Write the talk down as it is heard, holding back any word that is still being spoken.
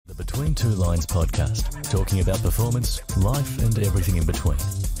Between Two Lines podcast, talking about performance, life, and everything in between.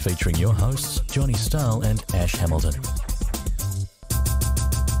 Featuring your hosts, Johnny Stahl and Ash Hamilton.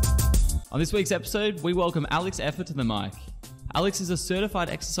 On this week's episode, we welcome Alex Effer to the mic. Alex is a certified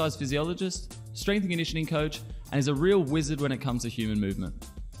exercise physiologist, strength and conditioning coach, and is a real wizard when it comes to human movement.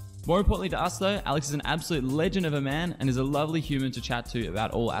 More importantly to us though, Alex is an absolute legend of a man and is a lovely human to chat to about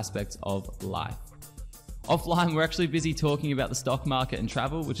all aspects of life. Offline, we're actually busy talking about the stock market and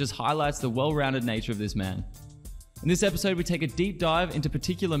travel, which just highlights the well-rounded nature of this man. In this episode, we take a deep dive into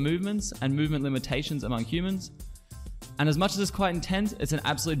particular movements and movement limitations among humans. And as much as it's quite intense, it's an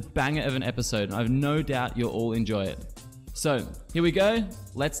absolute banger of an episode, and I have no doubt you'll all enjoy it. So, here we go.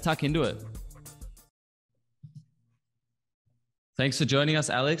 Let's tuck into it. Thanks for joining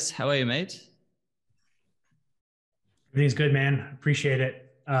us, Alex. How are you, mate? Everything's good, man. Appreciate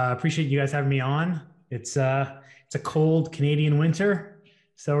it. Appreciate you guys having me on. It's a cold Canadian winter,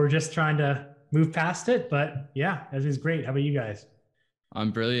 so we're just trying to move past it. But yeah, everything's great. How about you guys?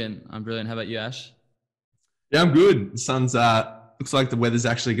 I'm brilliant. How about you, Ash? Yeah, I'm good. The sun's looks like the weather's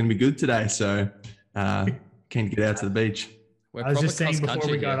actually going to be good today, so keen to get out to the beach. I was just saying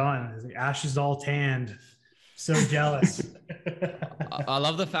before we got on, Ash is all tanned. So jealous. I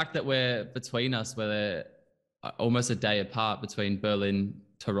love the fact that we're almost a day apart between Berlin,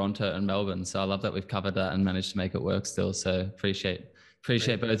 Toronto, and Melbourne. So I love that we've covered that and managed to make it work still. So appreciate both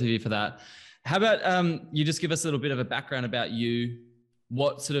of you for that. How about you just give us a little bit of a background about you?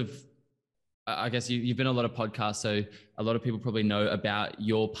 What sort of, I guess you've been on a lot of podcasts, so a lot of people probably know about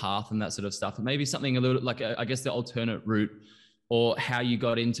your path and that sort of stuff. And maybe something a little like, I guess, the alternate route, or how you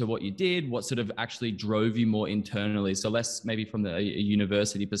got into what you did, what sort of actually drove you more internally. So less maybe from a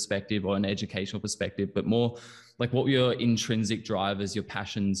university perspective or an educational perspective, but more like what were your intrinsic drivers, your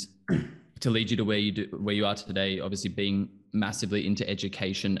passions to lead you to where you are today, obviously being massively into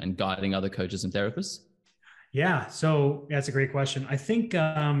education and guiding other coaches and therapists? Yeah, so that's a great question. I think,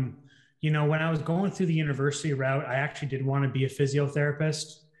 when I was going through the university route, I actually did want to be a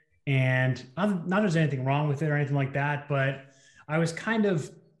physiotherapist, and not there's anything wrong with it or anything like that, but I was kind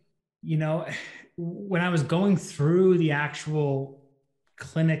of, when I was going through the actual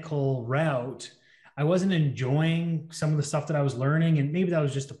clinical route, I wasn't enjoying some of the stuff that I was learning, and maybe that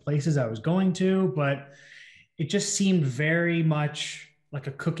was just the places I was going to, but it just seemed very much like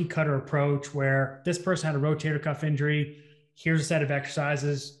a cookie cutter approach where this person had a rotator cuff injury. Here's a set of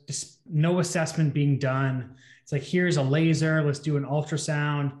exercises, just no assessment being done. It's like, here's a laser, let's do an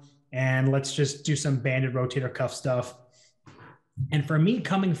ultrasound, and let's just do some banded rotator cuff stuff. And for me,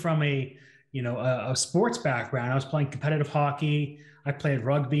 coming from a sports background, I was playing competitive hockey. I played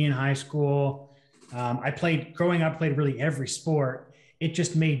rugby in high school. Growing up, I played really every sport. It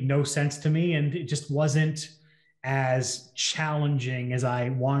just made no sense to me. And it just wasn't as challenging as I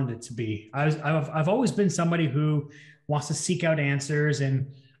wanted it to be. I've always been somebody who wants to seek out answers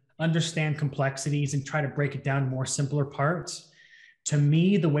and understand complexities and try to break it down to more simpler parts. To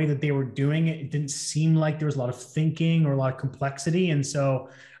me, the way that they were doing it, it didn't seem like there was a lot of thinking or a lot of complexity. And so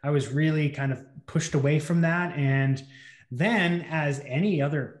I was really kind of pushed away from that. And then, as any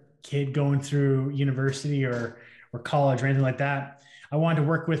other kid going through university or college or anything like that, I wanted to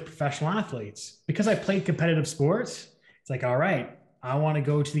work with professional athletes. Because I played competitive sports, it's like, all right, I want to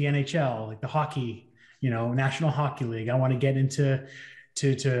go to the NHL, like the hockey, National Hockey League. I want to get into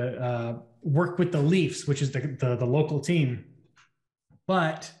to work with the Leafs, which is the local team.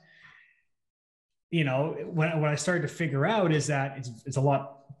 But, what I started to figure out is that it's a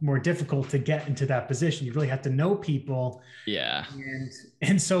lot more difficult to get into that position. You really have to know people. Yeah.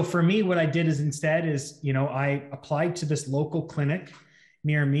 And so for me, what I did I applied to this local clinic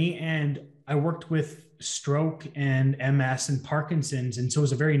near me, and I worked with stroke and MS and Parkinson's. And so it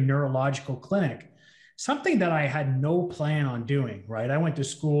was a very neurological clinic, something that I had no plan on doing, right? I went to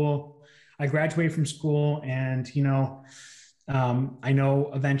school, I graduated from school, and, I know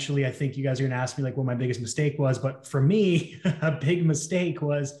eventually I think you guys are going to ask me like what my biggest mistake was, but for me, a big mistake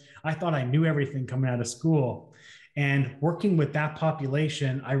was I thought I knew everything coming out of school. And working with that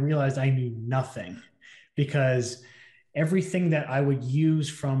population, I realized I knew nothing, because everything that I would use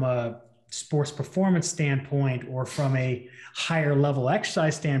from a sports performance standpoint or from a higher level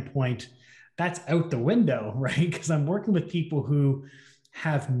exercise standpoint, that's out the window, right? Because I'm working with people who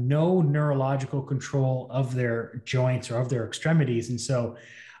have no neurological control of their joints or of their extremities. And so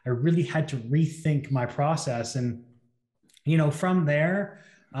I really had to rethink my process. And, from there,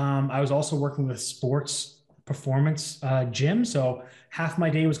 I was also working with sports performance gym. So half my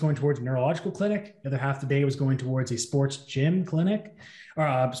day was going towards a neurological clinic. The other half the day was going towards a sports gym clinic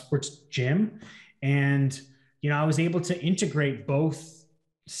or sports gym. And, I was able to integrate both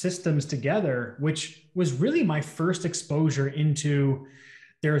systems together, which was really my first exposure into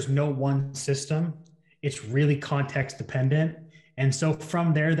there's no one system. It's really context dependent. And so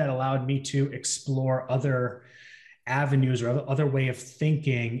from there, that allowed me to explore other avenues or other way of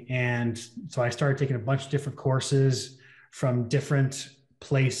thinking. And so I started taking a bunch of different courses from different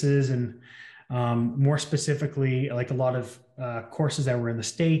places, and more specifically, like a lot of courses that were in the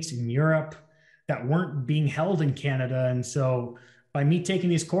States, in Europe, that weren't being held in Canada. And so by me taking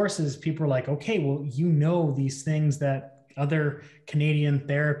these courses, people were like, okay, well, you know, these things that other Canadian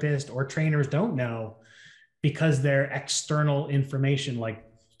therapists or trainers don't know because they're external information, like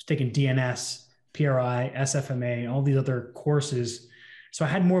taking DNS, PRI, SFMA, all these other courses. So I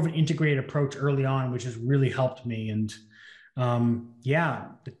had more of an integrated approach early on, which has really helped me. And yeah,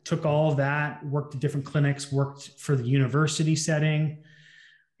 took all of that, worked at different clinics, worked for the university setting.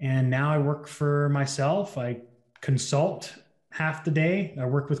 And now I work for myself. I consult half the day. I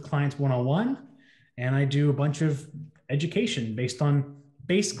work with clients one-on-one, and I do a bunch of education based on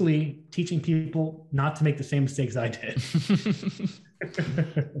basically teaching people not to make the same mistakes I did.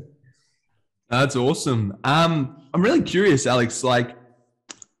 That's awesome. I'm really curious, Alex, like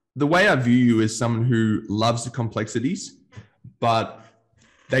the way I view you is someone who loves the complexities, but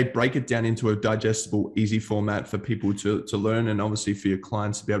they break it down into a digestible, easy format for people to learn, and obviously for your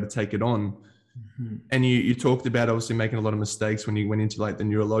clients to be able to take it on. Mm-hmm. And you talked about obviously making a lot of mistakes when you went into like the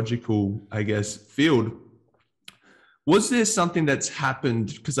neurological, I guess, field. Was there something that's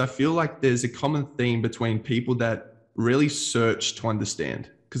happened? Because I feel like there's a common theme between people that really search to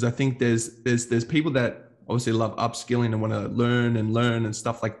understand. Because I think there's people that obviously love upskilling and want to learn and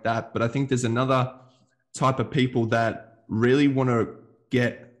stuff like that. But I think there's another type of people that really want to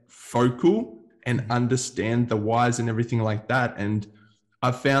get focal and understand the whys and everything like that. And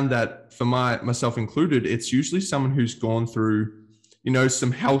I've found that for myself included, it's usually someone who's gone through, you know,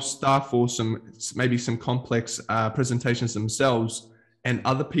 some health stuff or maybe some complex presentations themselves, and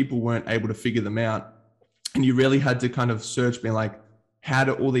other people weren't able to figure them out. And you really had to kind of search, being like, how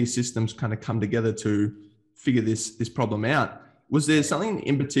do all these systems kind of come together to figure this problem out? Was there something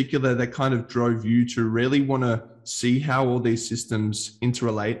in particular that kind of drove you to really want to see how all these systems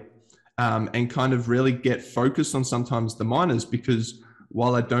interrelate, and kind of really get focused on sometimes the minors? Because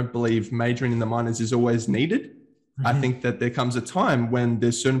while I don't believe majoring in the minors is always needed, mm-hmm. I think that there comes a time when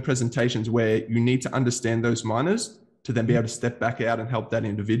there's certain presentations where you need to understand those minors to then be able to step back out and help that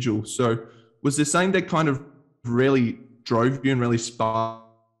individual. So was there something that kind of really drove you and really sparked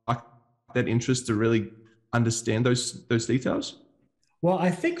that interest to really understand those details? Well, I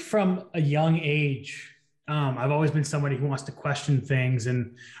think from a young age, I've always been somebody who wants to question things,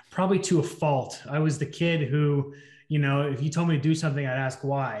 and probably to a fault. I was the kid who, you know, if you told me to do something, I'd ask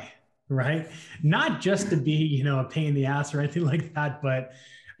why, right? Not just to be, you know, a pain in the ass or anything like that, but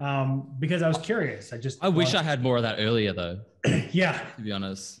because I was curious. I wish I had more of that earlier though. Yeah. To be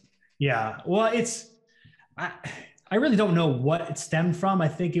honest. Yeah. Well, I really don't know what it stemmed from. I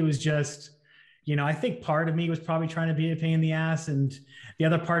think it was just, you know, I think part of me was probably trying to be a pain in the ass, and the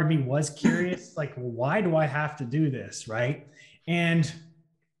other part of me was curious, like, well, why do I have to do this, right? And,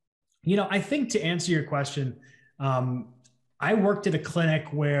 you know, I think to answer your question, I worked at a clinic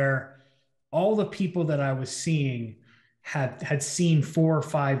where all the people that I was seeing had seen 4 or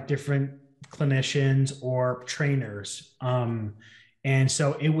 5 different clinicians or trainers. And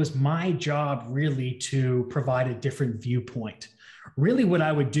so it was my job really to provide a different viewpoint. Really what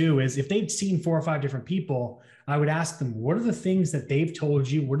I would do is, if they'd seen 4 or 5 different people, I would ask them, what are the things that they've told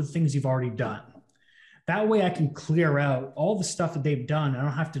you? What are the things you've already done? That way I can clear out all the stuff that they've done. I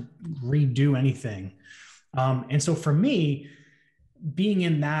don't have to redo anything. And so for me, being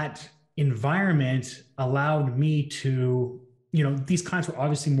in that environment allowed me to, you know, these clients were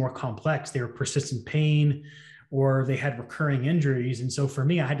obviously more complex. They were persistent pain, or they had recurring injuries. And so for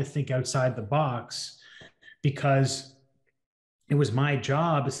me, I had to think outside the box, because it was my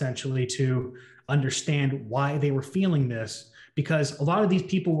job essentially to understand why they were feeling this, because a lot of these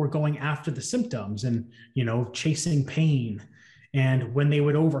people were going after the symptoms and, you know, chasing pain. And when they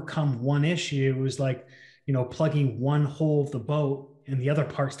would overcome one issue, it was like, you know, plugging one hole of the boat and the other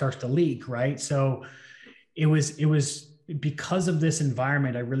part starts to leak, right? So it was because of this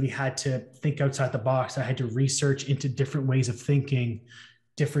environment, I really had to think outside the box. I had to research into different ways of thinking,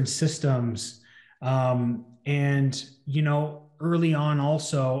 different systems. And, you know, early on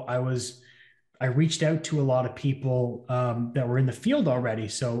also, I reached out to a lot of people that were in the field already.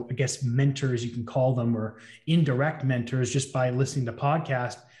 So I guess mentors, you can call them, or indirect mentors, just by listening to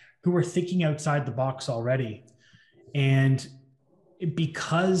podcasts, who were thinking outside the box already. And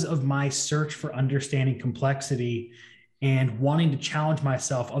because of my search for understanding complexity, and wanting to challenge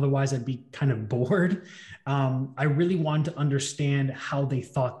myself. Otherwise, I'd be kind of bored. I really wanted to understand how they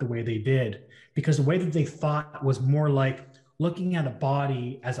thought the way they did, because the way that they thought was more like looking at a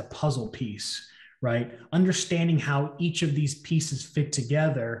body as a puzzle piece, right? Understanding how each of these pieces fit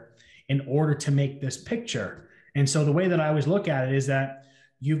together in order to make this picture. And so the way that I always look at it is that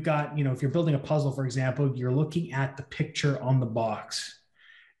you've got, if you're building a puzzle, for example, you're looking at the picture on the box.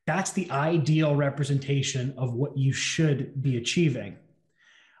 That's the ideal representation of what you should be achieving.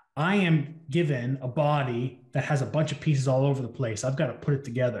 I am given a body that has a bunch of pieces all over the place. I've got to put it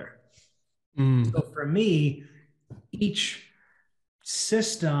together. So for me, each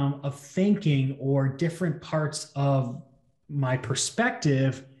system of thinking or different parts of my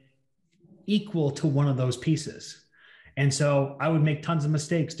perspective equal to one of those pieces. And so I would make tons of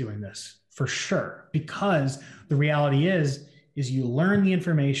mistakes doing this for sure, because the reality is you learn the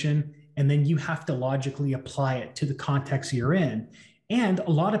information and then you have to logically apply it to the context you're in. And a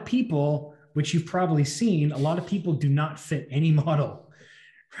lot of people, which you've probably seen, a lot of people do not fit any model,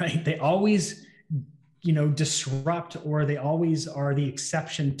 right? They always, disrupt, or they always are the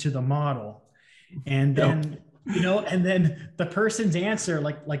exception to the model. And then, and then the person's answer,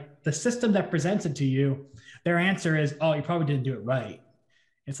 like the system that presents it to you, their answer is, oh, you probably didn't do it right.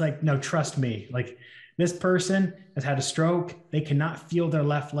 It's like, no, trust me. Like, this person has had a stroke. They cannot feel their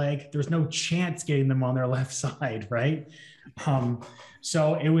left leg. There's no chance getting them on their left side, right?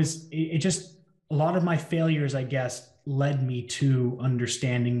 So it just, a lot of my failures, I guess, led me to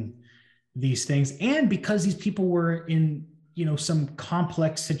understanding these things. And because these people were in, some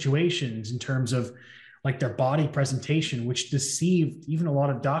complex situations in terms of like their body presentation, which deceived even a lot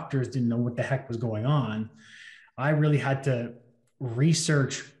of doctors, didn't know what the heck was going on. I really had to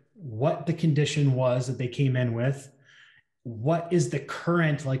research what the condition was that they came in with. What is the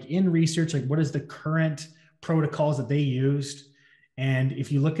current, like in research, like what is the current protocols that they used? And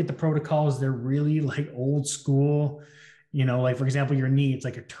if you look at the protocols, they're really like old school, like for example, your knee, it's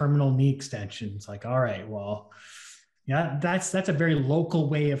like a terminal knee extension. It's like, all right, well, yeah, that's a very local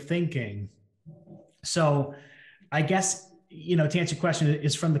way of thinking. So I guess, to answer your question,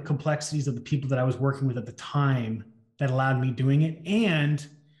 is from the complexities of the people that I was working with at the time that allowed me doing it. And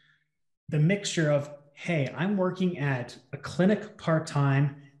the mixture of, hey, I'm working at a clinic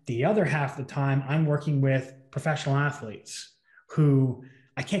part-time. The other half of the time, I'm working with professional athletes who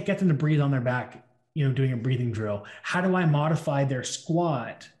I can't get them to breathe on their back, doing a breathing drill. How do I modify their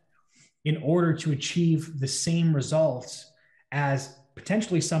squat in order to achieve the same results as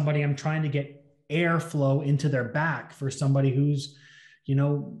potentially somebody I'm trying to get airflow into their back for somebody who's,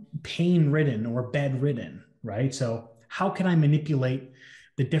 pain-ridden or bed-ridden, right? So how can I manipulate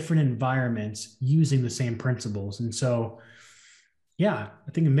the different environments using the same principles? And so, yeah,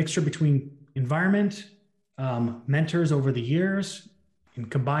 I think a mixture between environment, mentors over the years, and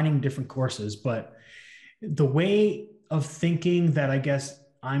combining different courses. But the way of thinking that I guess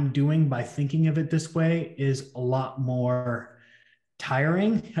I'm doing by thinking of it this way is a lot more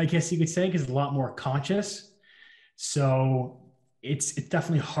tiring, I guess you could say, because it's a lot more conscious. So it's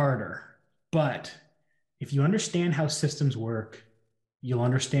definitely harder. But if you understand how systems work, you'll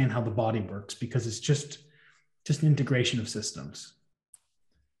understand how the body works, because it's just an integration of systems.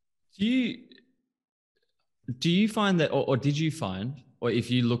 Do you find that, or did you find, or if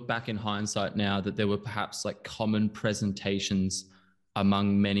you look back in hindsight now, that there were perhaps like common presentations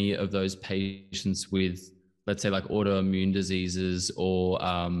among many of those patients with, let's say, like autoimmune diseases or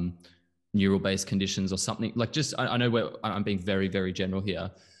neural-based conditions or something? Like, just, I know I'm being very, very general here,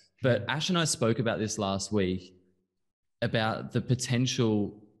 but Ash and I spoke about this last week, about the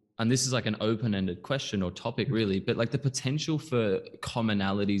potential, and this is like an open-ended question or topic really, but like the potential for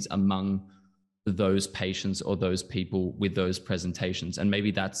commonalities among those patients or those people with those presentations. And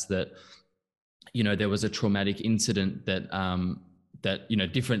maybe that's that, there was a traumatic incident that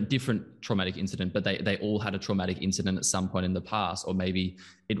different traumatic incident, but they all had a traumatic incident at some point in the past, or maybe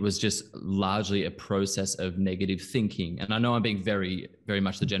it was just largely a process of negative thinking. And I know I'm being very, very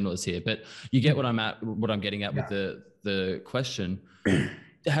much the generalist here, but you get what I'm getting at with the question.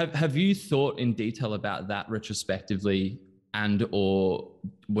 Have you thought in detail about that retrospectively, and or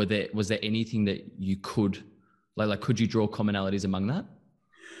was there anything that you could could you draw commonalities among that?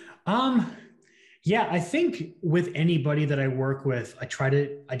 Yeah, I think with anybody that I work with, I try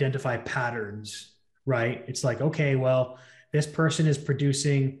to identify patterns, right? It's like, okay, well, this person is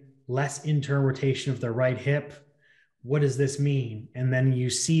producing less internal rotation of their right hip. What does this mean? And then you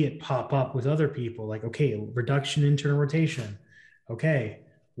see it pop up with other people, like, okay, reduction in internal rotation. Okay,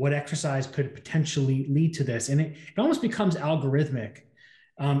 what exercise could potentially lead to this? And it almost becomes algorithmic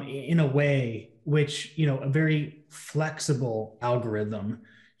in a way, which, a very flexible algorithm,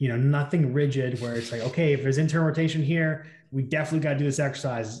 nothing rigid where it's like, okay, if there's internal rotation here, we definitely got to do this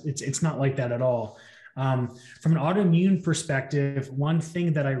exercise. It's not like that at all. From an autoimmune perspective, one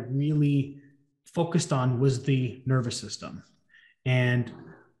thing that I really focused on was the nervous system and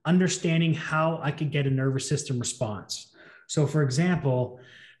understanding how I could get a nervous system response. So for example,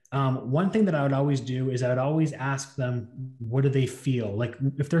 one thing that I would always do is I would always ask them, what do they feel? Like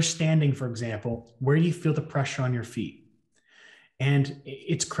if they're standing, for example, where do you feel the pressure on your feet? And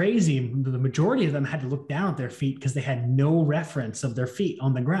it's crazy. The majority of them had to look down at their feet because they had no reference of their feet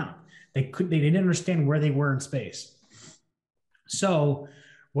on the ground. They didn't understand where they were in space. So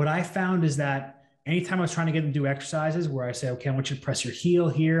what I found is that anytime I was trying to get them to do exercises where I say, okay, I want you to press your heel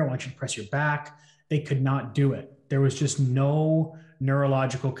here, I want you to press your back, they could not do it. There was just no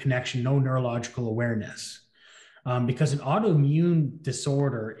neurological connection, no neurological awareness. Because an autoimmune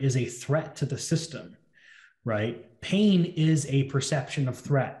disorder is a threat to the system, right? Pain is a perception of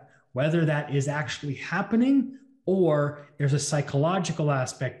threat, whether that is actually happening or there's a psychological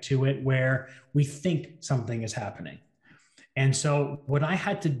aspect to it where we think something is happening. And so what I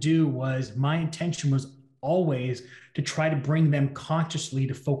had to do was, my intention was always to try to bring them consciously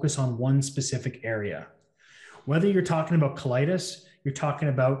to focus on one specific area. Whether you're talking about colitis, you're talking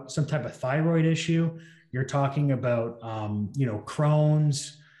about some type of thyroid issue, you're talking about,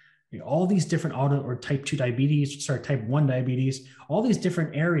 Crohn's, all these different type 2 diabetes, type 1 diabetes, all these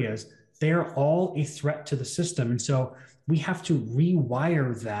different areas, they're all a threat to the system. And so we have to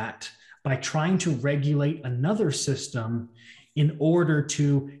rewire that by trying to regulate another system in order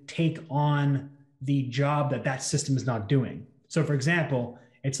to take on the job that system is not doing. So for example,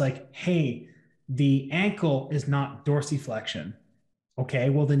 it's like, hey, the ankle is not dorsiflexion.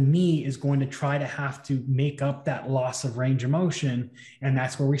 Okay, well, the knee is going to try to have to make up that loss of range of motion. And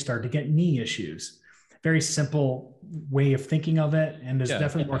that's where we start to get knee issues. Very simple way of thinking of it. And there's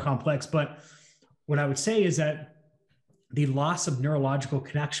definitely more complex. But what I would say is that the loss of neurological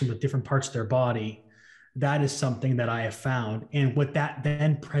connection with different parts of their body, that is something that I have found. And what that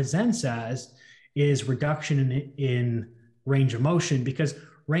then presents as is reduction in range of motion, because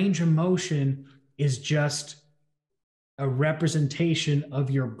range of motion is just a representation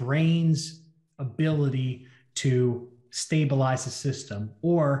of your brain's ability to stabilize the system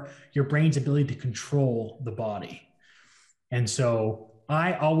or your brain's ability to control the body. And so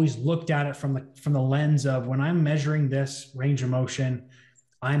I always looked at it from the lens of, when I'm measuring this range of motion,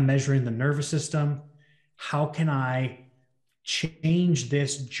 I'm measuring the nervous system. How can I change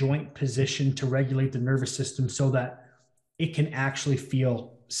this joint position to regulate the nervous system so that it can actually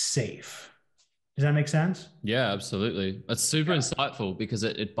feel safe? Does that make sense? Yeah, absolutely. That's super insightful, because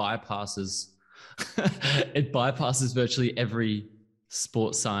it bypasses it bypasses virtually every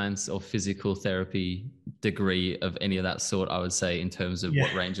sports science or physical therapy degree of any of that sort, I would say, in terms of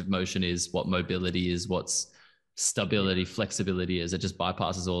what range of motion is, what mobility is, what's stability, flexibility is. It just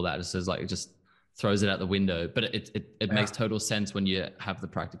bypasses all that. It says, like, it just throws it out the window. But it makes total sense when you have the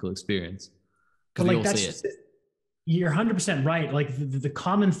practical experience, because we all see it. You're 100% right. Like the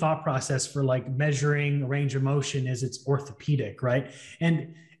common thought process for like measuring range of motion is it's orthopedic, right?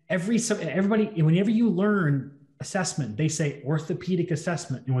 And everybody, whenever you learn assessment, they say orthopedic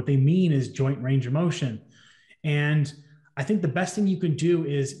assessment, and what they mean is joint range of motion. And I think the best thing you can do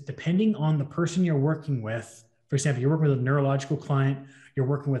is, depending on the person you're working with, for example, you're working with a neurological client, you're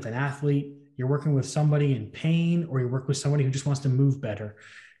working with an athlete, you're working with somebody in pain, or you work with somebody who just wants to move better,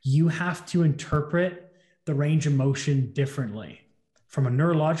 you have to interpret the range of motion differently. From a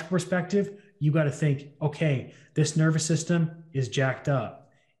neurological perspective, you got to think, okay, this nervous system is jacked up.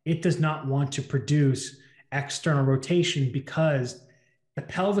 It does not want to produce external rotation because the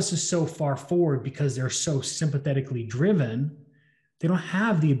pelvis is so far forward, because they're so sympathetically driven, they don't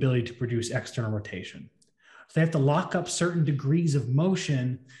have the ability to produce external rotation. So they have to lock up certain degrees of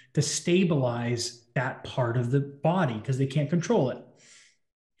motion to stabilize that part of the body because they can't control it.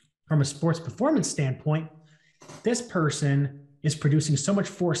 From a sports performance standpoint, this person is producing so much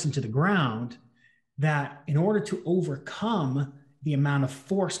force into the ground that in order to overcome the amount of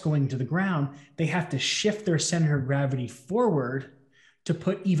force going to the ground, they have to shift their center of gravity forward to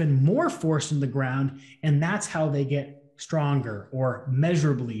put even more force in the ground. And that's how they get stronger or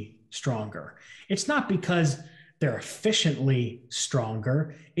measurably stronger. It's not because they're efficiently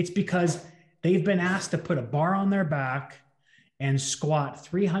stronger. It's because they've been asked to put a bar on their back and squat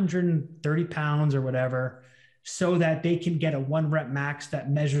 330 pounds or whatever, so that they can get a 1 rep max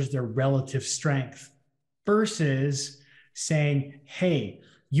that measures their relative strength, versus saying, hey,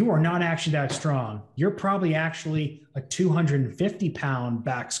 you are not actually that strong. You're probably actually a 250 pound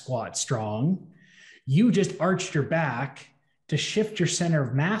back squat strong. You just arched your back to shift your center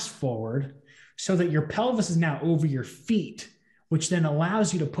of mass forward so that your pelvis is now over your feet, which then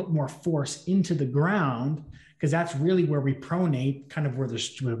allows you to put more force into the ground, because that's really where we pronate, kind of where the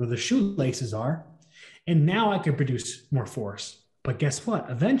shoelaces are. And now I can produce more force. But guess what?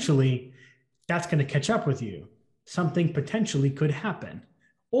 Eventually, that's going to catch up with you. Something potentially could happen.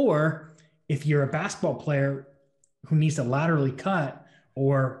 Or if you're a basketball player who needs to laterally cut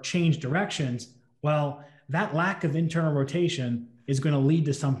or change directions, well, that lack of internal rotation is going to lead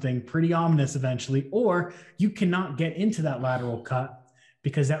to something pretty ominous eventually, or you cannot get into that lateral cut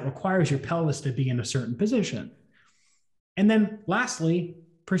because that requires your pelvis to be in a certain position. And then lastly,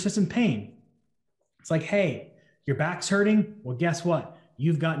 persistent pain. It's like, hey, your back's hurting. Well, guess what?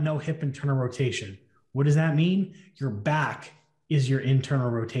 You've got no hip internal rotation. What does that mean? Your back is your internal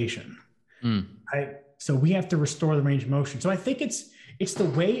rotation. Right? So we have to restore the range of motion. So I think it's the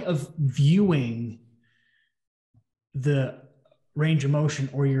way of viewing the range of motion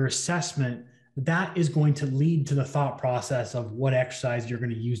or your assessment that is going to lead to the thought process of what exercise you're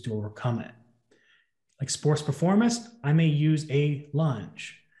going to use to overcome it. Like sports performance, I may use a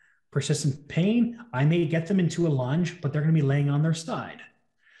lunge. Persistent pain, I may get them into a lunge, but they're going to be laying on their side,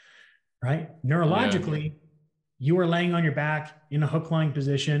 right? Neurologically, you are laying on your back in a hook lying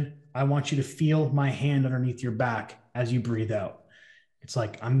position. I want you to feel my hand underneath your back as you breathe out. It's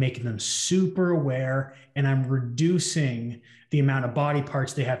like I'm making them super aware and I'm reducing the amount of body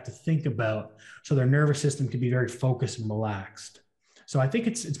parts they have to think about so their nervous system can be very focused and relaxed. So I think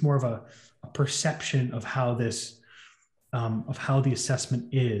it's more of a perception of how this, of how the assessment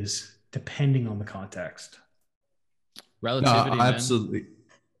is depending on the context. Relativity, no, absolutely. Man.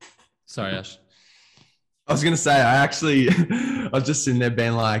 Sorry, Ash. I was going to say, I was just sitting there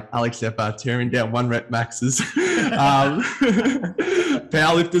being like, Alex Effer tearing down 1 rep maxes.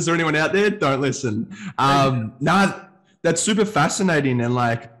 Powerlifters or anyone out there, don't listen. No, that's super fascinating. And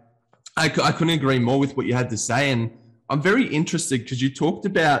like, I couldn't agree more with what you had to say. And I'm very interested because you talked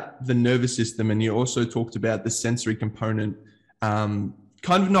about the nervous system and you also talked about the sensory component, kind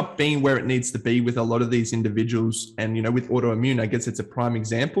of not being where it needs to be with a lot of these individuals. And, you know, with autoimmune, I guess it's a prime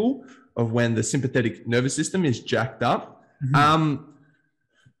example of when the sympathetic nervous system is jacked up. Mm-hmm.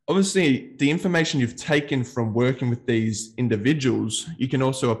 Obviously, the information you've taken from working with these individuals, you can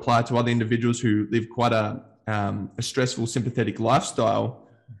also apply to other individuals who live quite a stressful sympathetic lifestyle.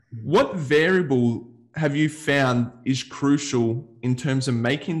 What variable have you found is crucial in terms of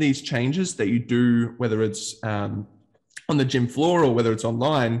making these changes that you do, whether it's on the gym floor or whether it's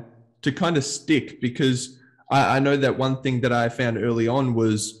online, to kind of stick? Because I know that one thing that I found early on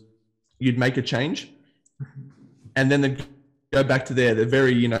was you'd make a change and then they'd go back to the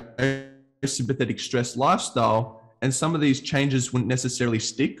very, you know, sympathetic stress lifestyle. And some of these changes wouldn't necessarily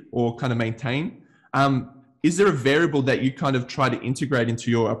stick or kind of maintain. Is there a variable that you kind of try to integrate into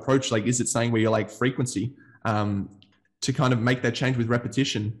your approach? Like, is it saying where you're like frequency to kind of make that change with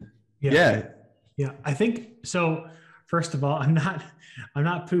repetition? Yeah. I think so. First of all, I'm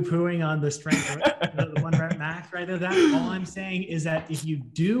not poo-pooing on the strength, the 1 rep max right there. That all I'm saying is that if you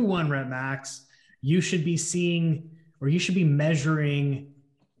do 1 rep max, you should be seeing, or you should be measuring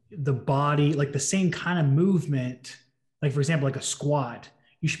the body, like the same kind of movement, like for example, like a squat.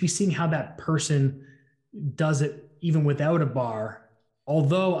 You should be seeing how that person does it even without a bar.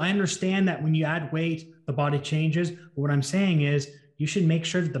 Although I understand that when you add weight, the body changes. But what I'm saying is you should make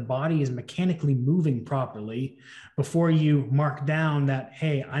sure that the body is mechanically moving properly before you mark down that,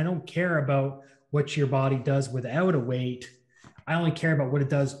 hey, I don't care about what your body does without a weight. I only care about what it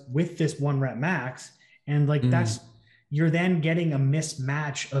does with this 1 rep max. And like you're then getting a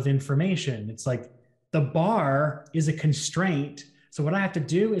mismatch of information. It's like the bar is a constraint. So what I have to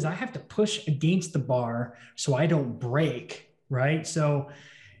do is I have to push against the bar so I don't break, right? So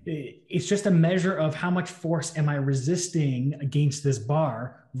it's just a measure of how much force am I resisting against this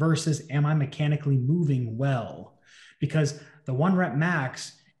bar versus am I mechanically moving well? Because the 1 rep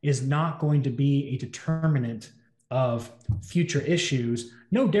max is not going to be a determinant of future issues,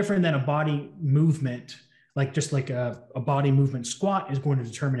 no different than a body movement, like just like a body movement squat is going to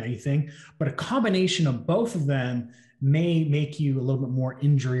determine anything, but a combination of both of them may make you a little bit more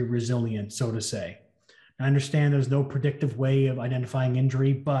injury resilient, so to say. I understand there's no predictive way of identifying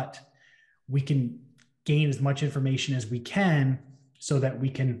injury, but we can gain as much information as we can so that we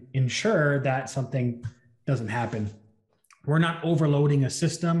can ensure that something doesn't happen. We're not overloading a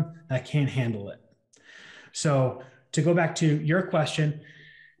system that can't handle it. So to go back to your question,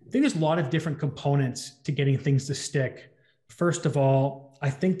 I think there's a lot of different components to getting things to stick. First of all,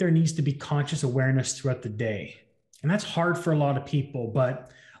 I think there needs to be conscious awareness throughout the day. And that's hard for a lot of people,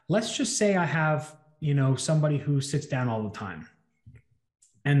 but let's just say I have somebody who sits down all the time,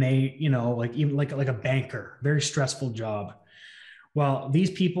 and they, like even like a banker, very stressful job. Well, these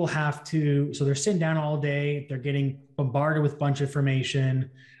people have to, so they're sitting down all day, they're getting bombarded with a bunch of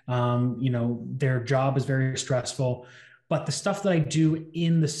information. Their job is very stressful, but the stuff that I do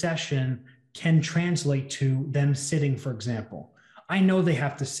in the session can translate to them sitting, for example. I know they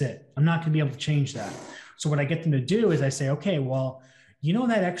have to sit. I'm not going to be able to change that. So what I get them to do is I say, okay, well,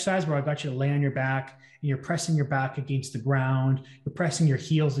 that exercise where I got you to lay on your back and you're pressing your back against the ground, you're pressing your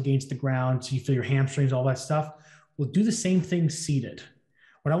heels against the ground so you feel your hamstrings, all that stuff. We'll do the same thing seated.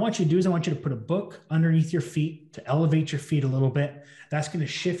 What I want you to do is I want you to put a book underneath your feet to elevate your feet a little bit. That's going to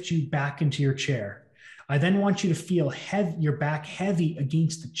shift you back into your chair. I then want you to feel your back heavy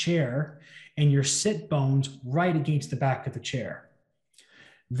against the chair and your sit bones right against the back of the chair.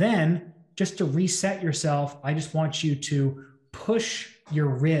 Then, just to reset yourself, I just want you to push your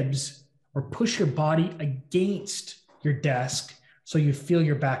ribs or push your body against your desk so you feel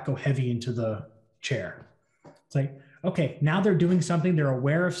your back go heavy into the chair. It's like, okay, now they're doing something, they're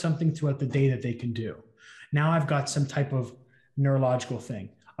aware of something throughout the day that they can do. Now I've got some type of neurological thing.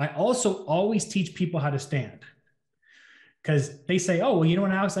 I also always teach people how to stand, because they say, oh, well, you know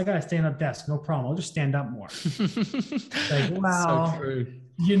what, Alex, I got to stand up desk. No problem. I'll just stand up more. Like, wow. So true.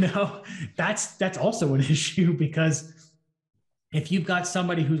 That's also an issue, because if you've got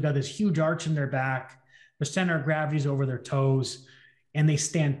somebody who's got this huge arch in their back, the center of gravity is over their toes, and they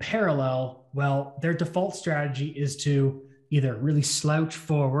stand parallel, well, their default strategy is to either really slouch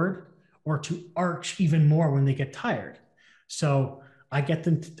forward or to arch even more when they get tired. So I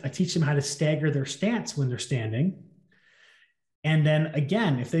teach them how to stagger their stance when they're standing. And then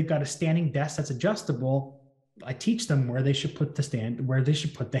again, if they've got a standing desk that's adjustable, I teach them where they should put where they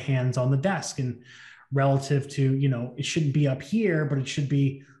should put the hands on the desk, and relative to, it shouldn't be up here, but it should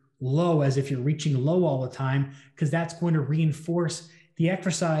be low, as if you're reaching low all the time, because that's going to reinforce the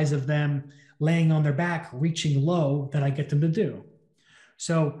exercise of them laying on their back, reaching low, that I get them to do.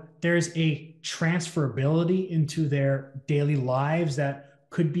 So there's a transferability into their daily lives that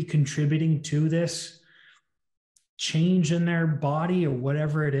could be contributing to this change in their body or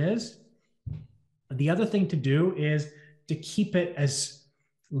whatever it is. The other thing to do is to keep it as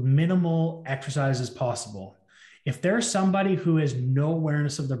minimal exercise as possible. If there's somebody who has no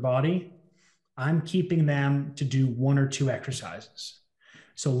awareness of their body, I'm keeping them to do 1 or 2 exercises.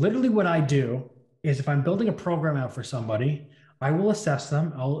 So literally what I do is, if I'm building a program out for somebody, I will assess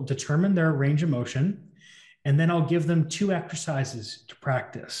them, I'll determine their range of motion, and then I'll give them 2 exercises to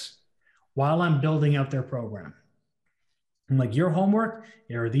practice while I'm building out their program. I'm like, your homework,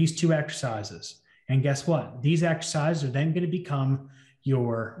 there are these 2 exercises. And guess what? These exercises are then going to become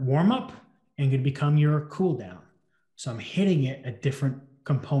your warm-up and going to become your cool down. So I'm hitting it at different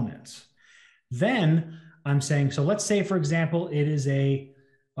components. Then I'm saying, so let's say, for example, it is a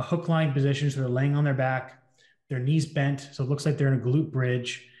hook line position. So they're laying on their back, their knees bent. So it looks like they're in a glute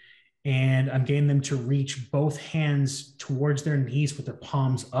bridge. And I'm getting them to reach both hands towards their knees with their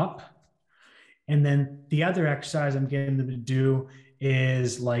palms up. And then the other exercise I'm getting them to do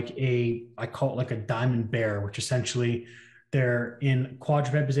is I call it like a diamond bear, which essentially they're in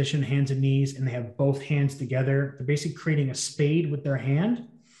quadruped position, hands and knees, and they have both hands together. They're basically creating a spade with their hand.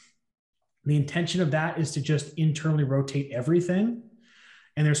 The intention of that is to just internally rotate everything,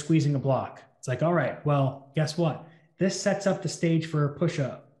 and they're squeezing a block. It's like, all right, well, guess what? This sets up the stage for a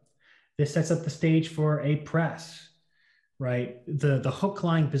push-up. This sets up the stage for a press, right? The hook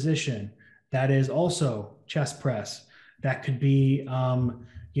line position, that is also chest press. That could be,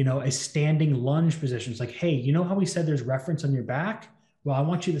 a standing lunge position. It's like, hey, you know how we said there's reference on your back? Well, I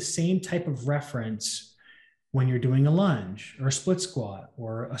want you the same type of reference when you're doing a lunge or a split squat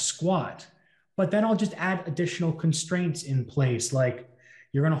or a squat. But then I'll just add additional constraints in place, like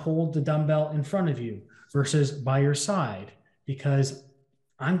you're going to hold the dumbbell in front of you versus by your side, because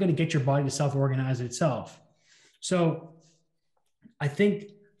I'm going to get your body to self-organize itself. So I think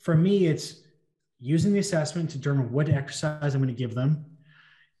for me, it's using the assessment to determine what exercise I'm going to give them,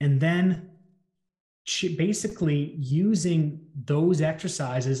 and then basically using those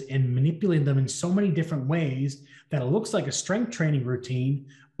exercises and manipulating them in so many different ways that it looks like a strength training routine,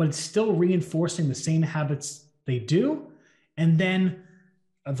 but it's still reinforcing the same habits they do. And then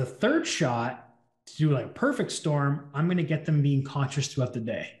the third shot, to do like a perfect storm, I'm going to get them being conscious throughout the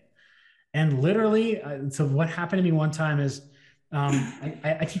day. And literally, so what happened to me one time is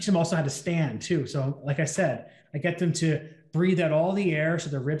I teach them also how to stand too. So like I said, I get them to breathe out all the air so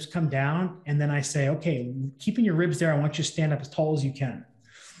their ribs come down. And then I say, okay, keeping your ribs there, I want you to stand up as tall as you can.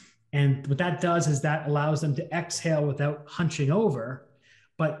 And what that does is that allows them to exhale without hunching over,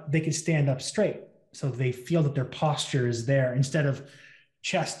 but they can stand up straight. so they feel that their posture is there instead of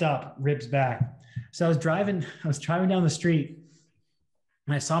chest up, ribs back. So I was driving down the street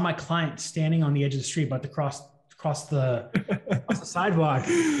and I saw my client standing on the edge of the street, about to cross the sidewalk.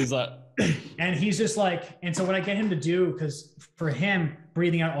 He's like, and he's just like, and so what I get him to do, because for him,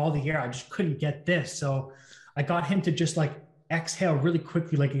 breathing out all the air, I just couldn't get this. So I got him to just like exhale really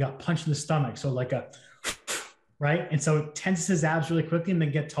quickly, like he got punched in the stomach. So like a, right. And so it tenses his abs really quickly and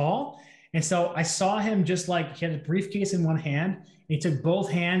then get tall. And so I saw him just like, he had a briefcase in one hand, and he took both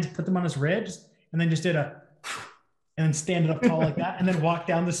hands, put them on his ribs, and then just did a, and then stand up tall like that, and then walk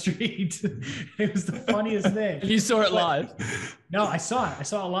down the street. It was the funniest thing. you saw it live? No, I saw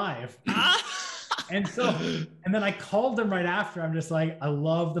it live. And then I called him right after. I'm just like, I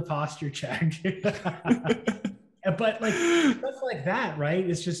love the posture check. But like stuff like that, right?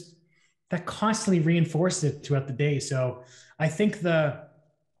 It's just that constantly reinforces it throughout the day. So I think the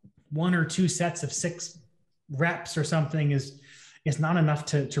 1 or 2 sets of 6 reps or something is not enough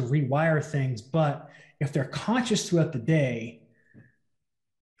to rewire things. But if they're conscious throughout the day,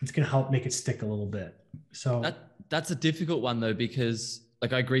 it's going to help make it stick a little bit. So that's a difficult one though, because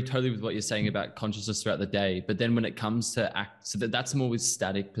like I agree totally with what you're saying about consciousness throughout the day. But then when it comes to so that's more with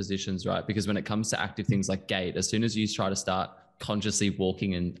static positions, right? Because when it comes to active things like gait, as soon as you try to start consciously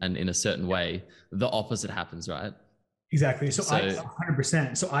walking and in a certain way, the opposite happens, right? Exactly. So I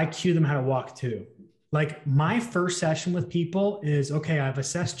 100%. So I cue them how to walk too. Like my first session with people is, okay, I've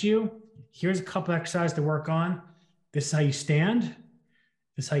assessed you. Here's a couple exercises to work on. This is how you stand.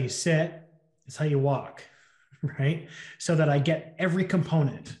 This is how you sit. This is how you walk, right? So that I get every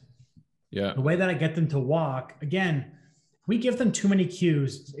component. Yeah. The way that I get them to walk, again, we give them too many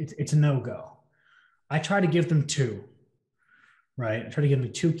cues, it's a no-go. I try to give them 2, right? I try to give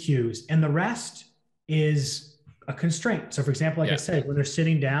them 2 cues, and the rest is a constraint. So for example, like I said, when they're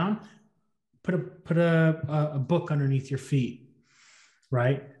sitting down, put a book underneath your feet.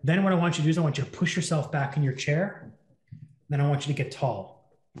 Right? Then what I want you to do is I want you to push yourself back in your chair. Then I want you to get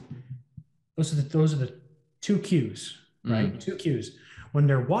tall. Those are the 2 cues, right? 2 cues. When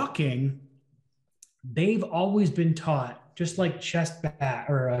they're walking, they've always been taught, just like chest back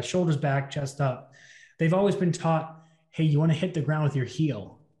or shoulders back, chest up. They've always been taught, hey, you want to hit the ground with your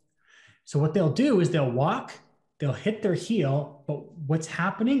heel. So what they'll do is they'll walk, they'll hit their heel, but what's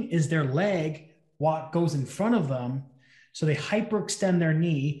happening is their leg goes in front of them. So they hyperextend their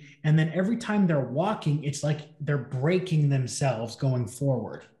knee, and then every time they're walking, it's like they're breaking themselves going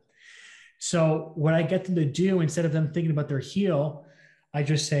forward. So what I get them to do, instead of them thinking about their heel, I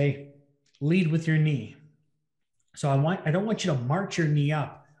just say, lead with your knee. So I don't want you to march your knee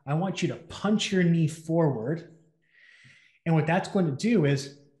up. I want you to punch your knee forward. And what that's going to do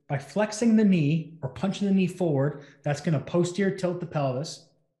is by flexing the knee or punching the knee forward, that's going to posterior tilt the pelvis.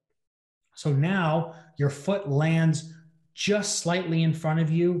 So now your foot lands just slightly in front of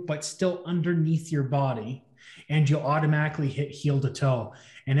you, but still underneath your body, and you'll automatically hit heel to toe.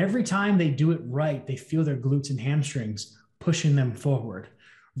 And every time they do it right, they feel their glutes and hamstrings pushing them forward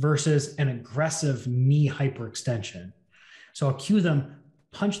versus an aggressive knee hyperextension. So I'll cue them,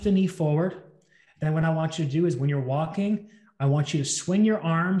 punch the knee forward. Then what I want you to do is when you're walking, I want you to swing your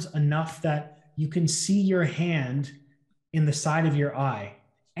arms enough that you can see your hand in the side of your eye.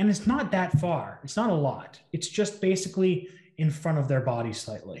 And it's not that far. It's not a lot. It's just basically in front of their body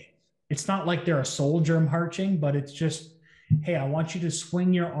slightly. It's not like they're a soldier marching, but it's just, hey, I want you to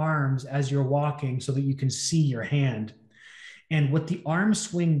swing your arms as you're walking so that you can see your hand. And what the arm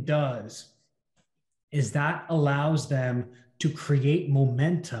swing does is that allows them to create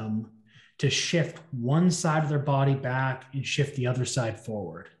momentum to shift one side of their body back and shift the other side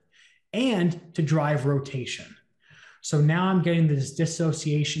forward, and to drive rotation. So now I'm getting this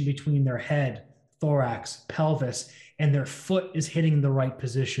dissociation between their head, thorax, pelvis, and their foot is hitting the right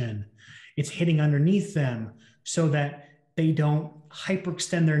position. It's hitting underneath them so that they don't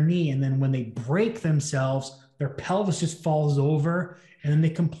hyperextend their knee. And then when they break themselves, their pelvis just falls over, and then they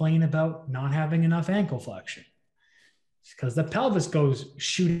complain about not having enough ankle flexion. It's because the pelvis goes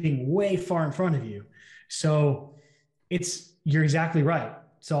shooting way far in front of you. So you're exactly right.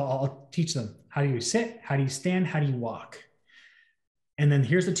 So I'll teach them, how do you sit? How do you stand? How do you walk? And then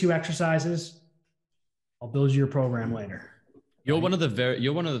here's the 2 exercises. I'll build you your program later. You're one of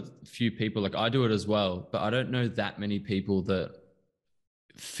the few people, like I do it as well, but I don't know that many people that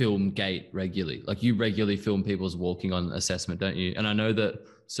film gait regularly. Like you regularly film people's walking on assessment, don't you? And I know that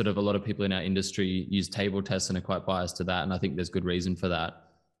sort of a lot of people in our industry use table tests and are quite biased to that. And I think there's good reason for that.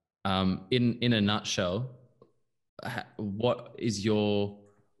 In a nutshell, what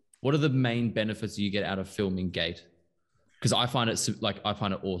are the main benefits you get out of filming gait? Because I find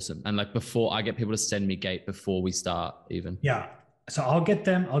it awesome. And like before, I get people to send me gait before we start even. Yeah. So I'll get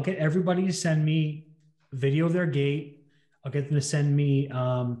everybody to send me video of their gait. I'll get them to send me,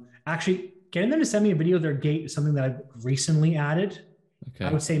 actually getting them to send me a video of their gait is something that I've recently added. Okay.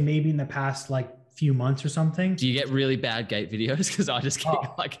 I would say maybe in the past like few months or something. Do you get really bad gait videos? Because I just get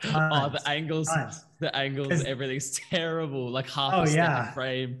the angles, everything's terrible. Like half a second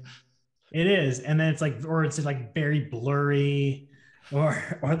frame. It is. And then it's like very blurry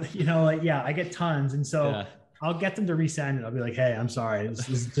or I get tons. And so I'll get them to resend it. I'll be like, hey, I'm sorry. This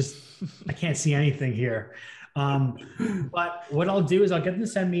is just, I can't see anything here. But what I'll do is I'll get them to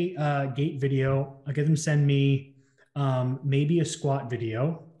send me a gait video. I'll get them to send me maybe a squat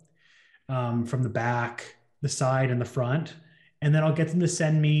video from the back, the side, and the front. And then I'll get them to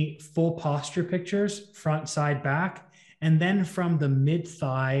send me full posture pictures, front, side, back, and then from the mid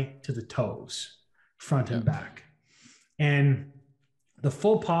thigh to the toes, front and back. And the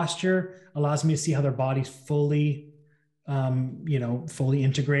full posture allows me to see how their body's fully, fully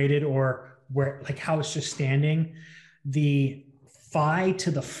integrated, or where, like how it's just standing. The thigh to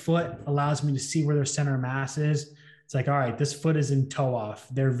the foot allows me to see where their center of mass is. It's like, all right, this foot is in toe off.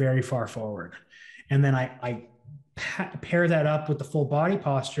 They're very far forward. And then I pair that up with the full body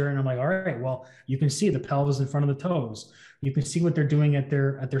posture. And I'm like, all right, well, you can see the pelvis in front of the toes. You can see what they're doing at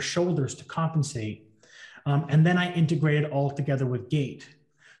their shoulders to compensate. And then I integrate it all together with gait.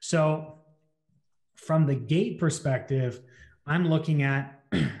 So from the gait perspective, I'm looking at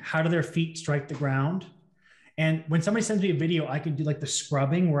how do their feet strike the ground. And when somebody sends me a video, I can do like the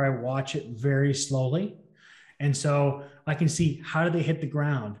scrubbing where I watch it very slowly. And so I can see how do they hit the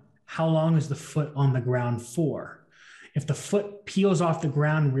ground? How long is the foot on the ground for? If the foot peels off the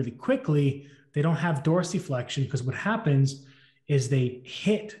ground really quickly, they don't have dorsiflexion, because what happens is they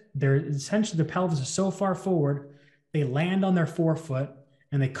hit essentially the pelvis is so far forward, they land on their forefoot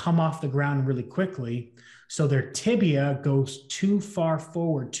and they come off the ground really quickly. So their tibia goes too far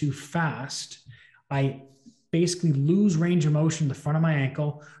forward too fast. I basically lose range of motion in the front of my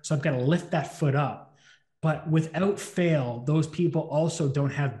ankle. So I've got to lift that foot up. But without fail, those people also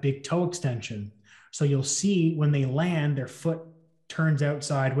don't have big toe extension. So you'll see when they land, their foot turns out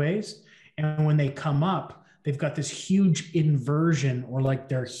sideways. And when they come up, they've got this huge inversion, or like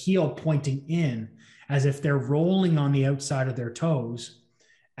their heel pointing in, as if they're rolling on the outside of their toes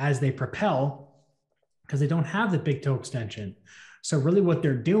as they propel, because they don't have the big toe extension. So really what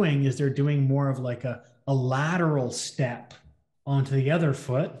they're doing is they're doing more of like a lateral step onto the other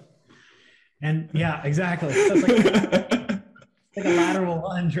foot. And yeah, exactly. So it's like a lateral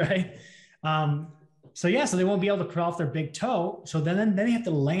lunge, right? So they won't be able to cut off their big toe. So then they have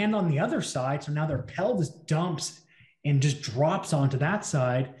to land on the other side. So now their pelvis dumps and just drops onto that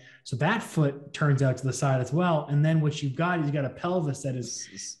side. So that foot turns out to the side as well. And then what you've got is you've got a pelvis that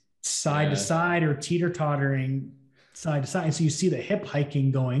is side to side or teeter-tottering side to side. And so you see the hip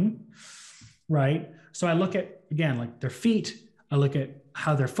hiking going, right? So I look at, again, like their feet. I look at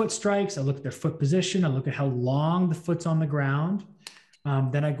how their foot strikes. I look at their foot position. I look at how long the foot's on the ground.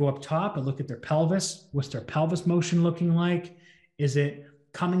 Then I go up top. I look at their pelvis. What's their pelvis motion looking like? Is it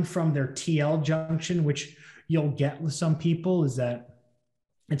coming from their TL junction, which you'll get with some people, is that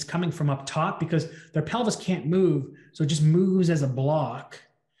it's coming from up top because their pelvis can't move. So it just moves as a block.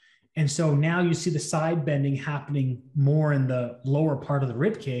 And so now you see the side bending happening more in the lower part of the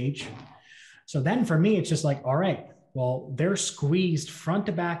rib cage. So then for me, it's just like, all right, well, they're squeezed front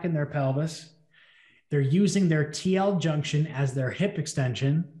to back in their pelvis. They're using their TL junction as their hip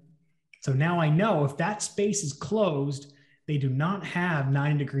extension. So now I know if that space is closed, they do not have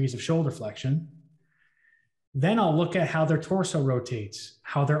 9 degrees of shoulder flexion. Then I'll look at how their torso rotates,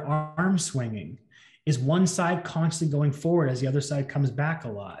 how their arms swinging. Is one side constantly going forward as the other side comes back a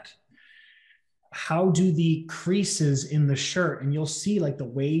lot? How do the creases in the shirt, and you'll see like the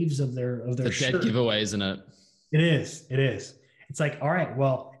waves of their shirt. Dead giveaway, isn't it? It is. It's like, all right,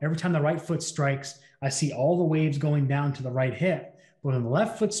 well, every time the right foot strikes, I see all the waves going down to the right hip. But when the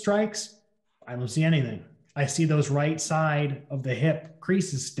left foot strikes, I don't see anything. I see those right side of the hip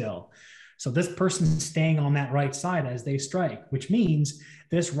creases still. So this person's staying on that right side as they strike, which means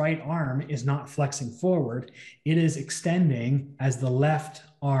this right arm is not flexing forward. It is extending as the left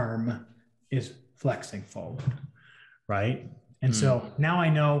arm is flexing forward, right? And so now I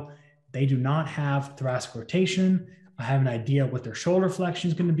know they do not have thoracic rotation. I have an idea of what their shoulder flexion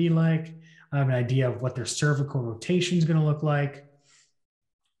is going to be like. I have an idea of what their cervical rotation is going to look like,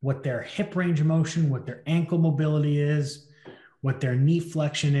 what their hip range of motion, what their ankle mobility is, what their knee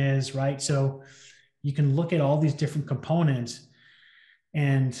flexion is, right? So you can look at all these different components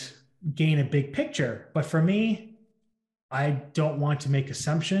and gain a big picture. But for me, I don't want to make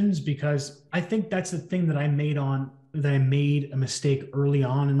assumptions, because I think that's the thing that I made a mistake early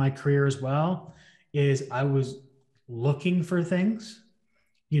on in my career as well, is I was looking for things,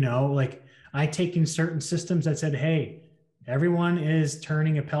 like I taken certain systems that said, hey, everyone is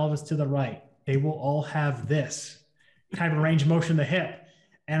turning a pelvis to the right. They will all have this kind of a range of motion of the hip.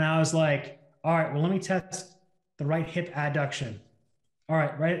 And I was like, all right, well, let me test the right hip adduction. All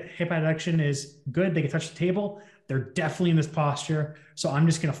right hip adduction is good. They can touch the table. They're definitely in this posture. So I'm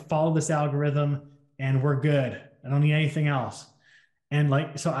just going to follow this algorithm and we're good. I don't need anything else. And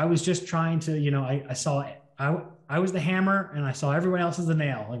so I was just trying to, I was the hammer and I saw everyone else as the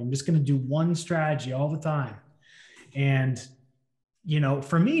nail. Like, I'm just going to do one strategy all the time. And,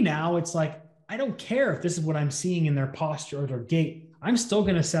 for me now, it's like, I don't care if this is what I'm seeing in their posture or their gait. I'm still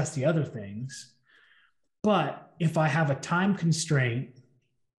going to assess the other things. But if I have a time constraint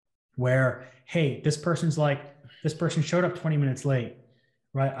where, hey, this person showed up 20 minutes late,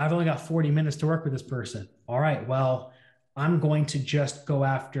 right? I've only got 40 minutes to work with this person. All right, well, I'm going to just go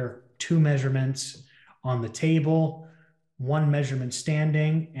after 2 measurements on the table, 1 measurement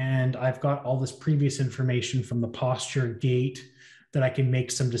standing, and I've got all this previous information from the posture, gait, that I can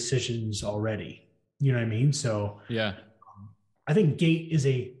make some decisions already. You know what I mean? So yeah, I think gait is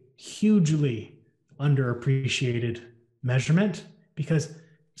a hugely underappreciated measurement, because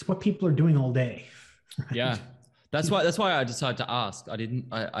it's what people are doing all day. Right? Yeah. That's why I decided to ask. I didn't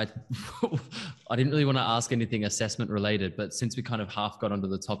really want to ask anything assessment related, but since we kind of half got onto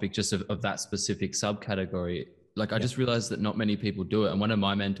the topic just of that specific subcategory, like I just realized that not many people do it. And one of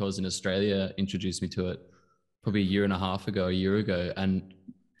my mentors in Australia introduced me to it probably a year ago. And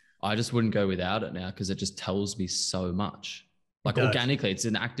I just wouldn't go without it now, because it just tells me so much. Like organically, it's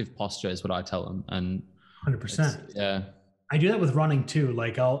an active posture is what I tell them. And 100%. Yeah. I do that with running too.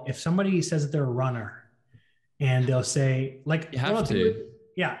 Like if somebody says that they're a runner, and they'll say, like, you have to.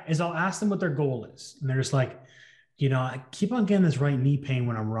 I'll ask them what their goal is. And they're just like, I keep on getting this right knee pain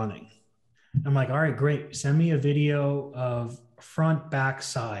when I'm running. I'm like, all right, great. Send me a video of front, back,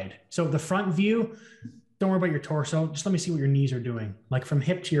 side. So the front view, don't worry about your torso. Just let me see what your knees are doing. Like from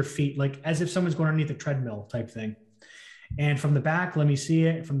hip to your feet, like as if someone's going underneath a treadmill type thing. And from the back, let me see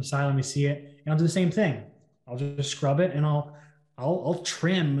it. From the side, let me see it. And I'll do the same thing. I'll just scrub it, and I'll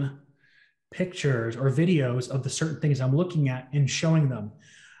trim pictures or videos of the certain things I'm looking at and showing them.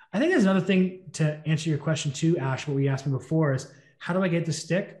 I think there's another thing to answer your question too, Ash, what we asked me before is, how do I get to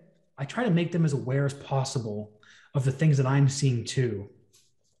stick? I try to make them as aware as possible of the things that I'm seeing too,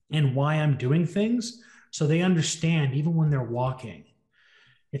 and why I'm doing things, so they understand even when they're walking.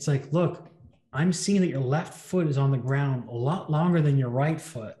 It's like, look, I'm seeing that your left foot is on the ground a lot longer than your right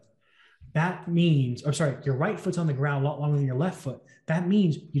foot. That means, your right foot's on the ground a lot longer than your left foot. That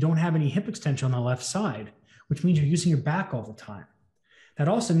means you don't have any hip extension on the left side, which means you're using your back all the time. That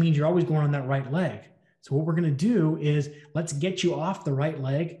also means you're always going on that right leg. So what we're going to do is, let's get you off the right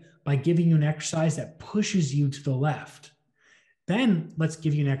leg by giving you an exercise that pushes you to the left. Then let's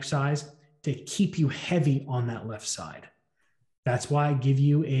give you an exercise to keep you heavy on that left side. That's why I give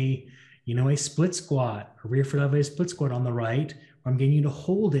you a split squat, a rear foot elevated split squat on the right, where I'm getting you to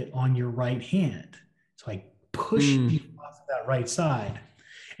hold it on your right hand. So I push you off that right side.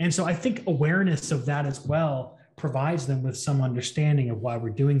 And so I think awareness of that as well provides them with some understanding of why we're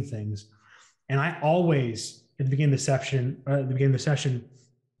doing things. And I always, at the beginning of the session,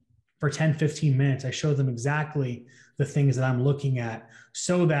 for 10, 15 minutes, I show them exactly the things that I'm looking at,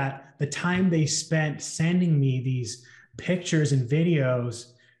 so that the time they spent sending me these pictures and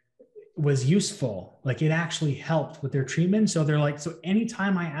videos was useful. Like, it actually helped with their treatment. So they're like, so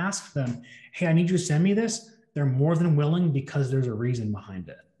anytime I ask them, hey, I need you to send me this, they're more than willing, because there's a reason behind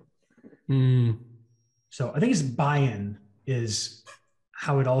it. So I think it's buy-in is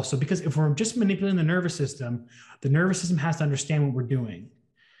how it also, because if we're just manipulating the nervous system has to understand what we're doing.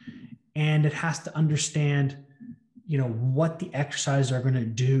 And it has to understand, what the exercises are going to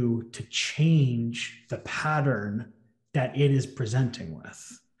do to change the pattern that it is presenting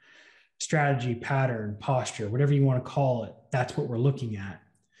with. Strategy, pattern, posture, whatever you want to call it, that's what we're looking at.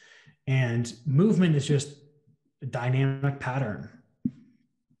 And movement is just a dynamic pattern.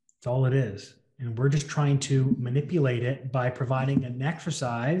 That's all it is. And we're just trying to manipulate it by providing an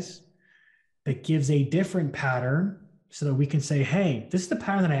exercise that gives a different pattern, so that we can say, hey, this is the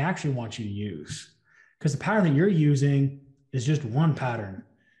pattern that I actually want you to use. Because the pattern that you're using is just one pattern.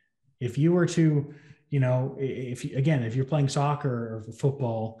 If you were to, if you're playing soccer or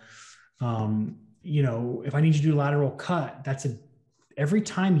football, if I need you to do a lateral cut, every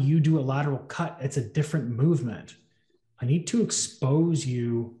time you do a lateral cut, it's a different movement. I need to expose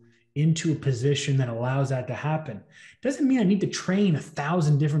you into a position that allows that to happen. Doesn't mean I need to train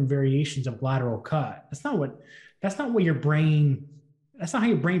 1,000 different variations of lateral cut. That's not what your brain, that's not how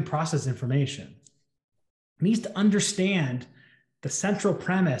your brain processes information. It needs to understand the central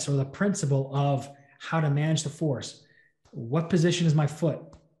premise or the principle of how to manage the force. What position is my foot?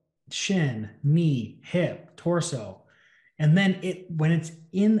 Shin, knee, hip, torso. And then when it's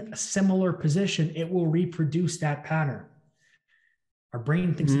in a similar position, it will reproduce that pattern. Our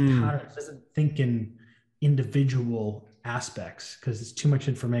brain thinks in patterns, doesn't think in individual aspects because it's too much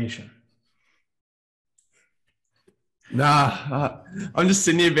information. I'm just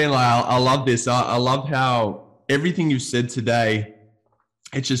sitting here being like, I love this. I love how everything you've said today,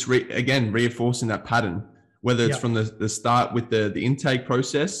 it's just reinforcing that pattern, whether it's from the start with the intake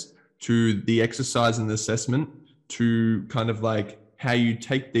process to the exercise and the assessment to kind of like how you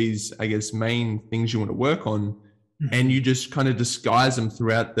take these, I guess, main things you want to work on and you just kind of disguise them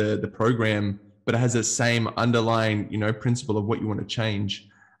throughout the program, but it has that same underlying, principle of what you want to change.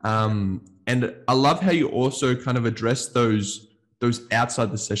 And I love how you also kind of address those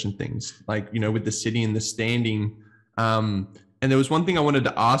outside the session things, like, with the sitting and the standing. And there was one thing I wanted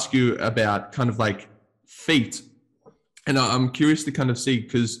to ask you about kind of like feet. And I'm curious to kind of see,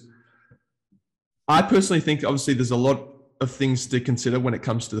 because I personally think obviously there's a lot of things to consider when it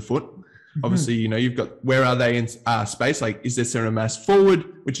comes to the foot. Obviously, you've got, where are they in space? Like, is there center mass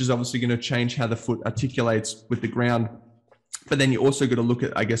forward, which is obviously going to change how the foot articulates with the ground. But then you also got to look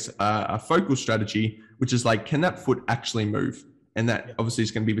at, I guess, a focal strategy, which is like, can that foot actually move? And that obviously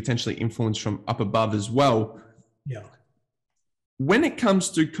is going to be potentially influenced from up above as well. Yeah. When it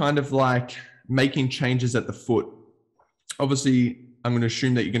comes to kind of like making changes at the foot, obviously, I'm going to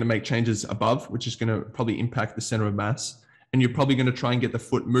assume that you're going to make changes above, which is going to probably impact the center of mass. And you're probably going to try and get the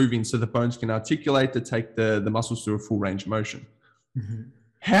foot moving so the bones can articulate to take the muscles through a full range of motion.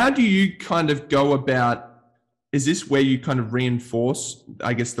 How do you kind of go about, is this where you kind of reinforce,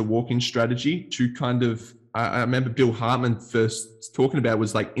 I guess, the walking strategy to kind of, I remember Bill Hartman first talking about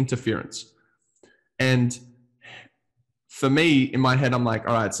was like interference. And for me, in my head, I'm like,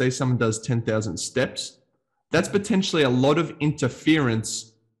 all right, say someone does 10,000 steps. That's potentially a lot of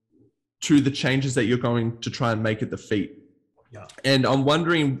interference to the changes that you're going to try and make at the feet. Yeah. And I'm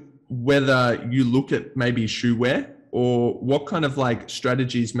wondering whether you look at maybe shoe wear or what kind of like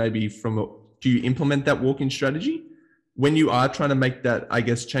strategies maybe do you implement that walking strategy when you are trying to make that, I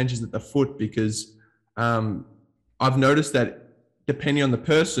guess, changes at the foot? Because I've noticed that depending on the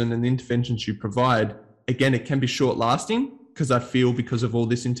person and the interventions you provide, again, it can be short lasting because of all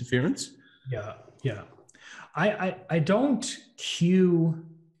this interference. Yeah. Yeah. I don't cue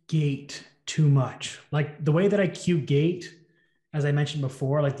gait too much. Like the way that I cue gait, as I mentioned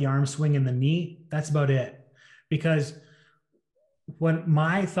before, like the arm swing and the knee, that's about it. Because what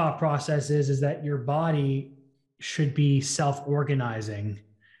my thought process is that your body should be self-organizing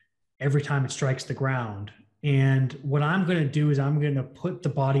every time it strikes the ground. And what I'm going to do is I'm going to put the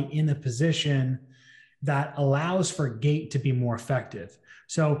body in a position that allows for gait to be more effective.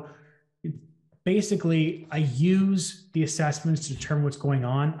 So basically, I use the assessments to determine what's going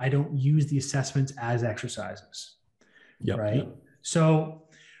on. I don't use the assessments as exercises. Yep. Right. Yep. So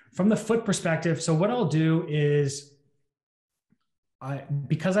from the foot perspective, so what I'll do is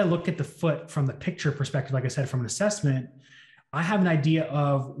because I look at the foot from the picture perspective, like I said, from an assessment, I have an idea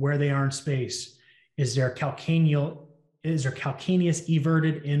of where they are in space. Is there calcaneus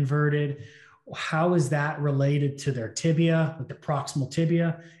everted, inverted? How is that related to their tibia, like the proximal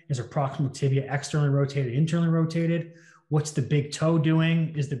tibia? Is their proximal tibia externally rotated, internally rotated? What's the big toe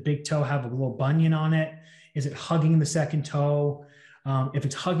doing? Is the big toe have a little bunion on it? Is it hugging the second toe? If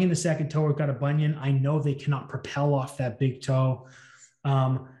it's hugging the second toe or got a bunion, I know they cannot propel off that big toe.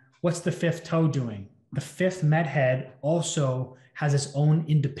 What's the fifth toe doing? The fifth med head also has its own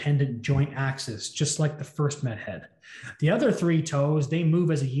independent joint axis, just like the first med head. The other three toes, they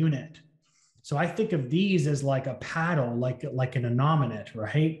move as a unit. So I think of these as like a paddle, like an anominate,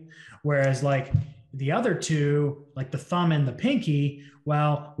 right? Whereas like the other two, like the thumb and the pinky,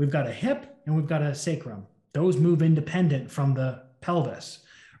 well, we've got a hip and we've got a sacrum. Those move independent from the pelvis,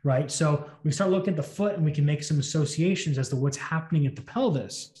 right? So we start looking at the foot and we can make some associations as to what's happening at the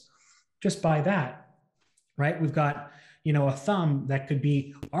pelvis just by that, right? We've got, a thumb that could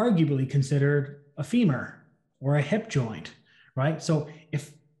be arguably considered a femur or a hip joint, right? So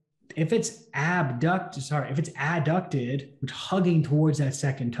if it's adducted, which hugging towards that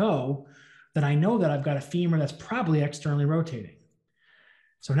second toe, then I know that I've got a femur that's probably externally rotating.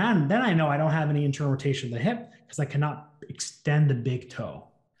 So then I know I don't have any internal rotation of the hip because I cannot extend the big toe.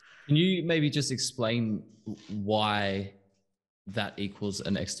 Can you maybe just explain why that equals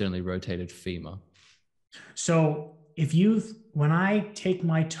an externally rotated femur? So when I take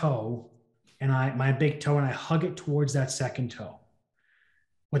my toe and my big toe and I hug it towards that second toe,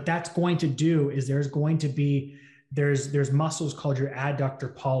 what that's going to do is there's muscles called your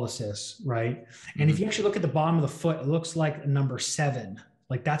adductor pollicis, right? And if you actually look at the bottom of the foot, it looks like a number 7.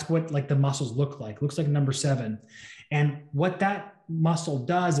 Like that's what like the muscles look like. It looks like number 7. And what that muscle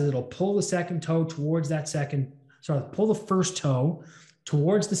does is it'll pull the second toe towards pull the first toe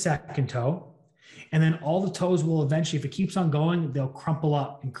towards the second toe. And then all the toes will eventually, if it keeps on going, they'll crumple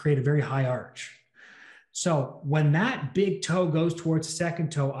up and create a very high arch. So when that big toe goes towards the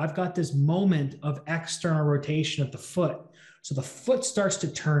second toe, I've got this moment of external rotation of the foot. So the foot starts to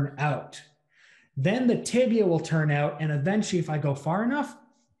turn out. Then the tibia will turn out. And eventually, if I go far enough,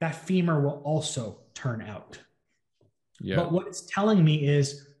 that femur will also turn out. Yeah. But what it's telling me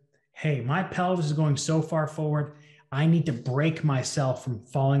is, hey, my pelvis is going so far forward, I need to break myself from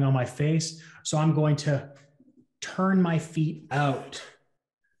falling on my face. So I'm going to turn my feet out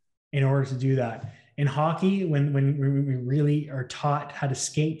in order to do that. In hockey, when we really are taught how to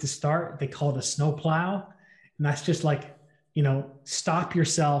skate to start, they call it a snow plow. And that's just like, stop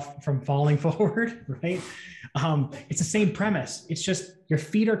yourself from falling forward, right? It's the same premise. It's just your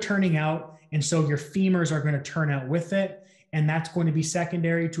feet are turning out. And so your femurs are going to turn out with it. And that's going to be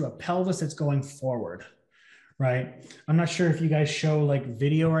secondary to a pelvis that's going forward, right? I'm not sure if you guys show like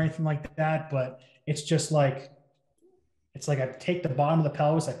video or anything like that, but it's just like, I take the bottom of the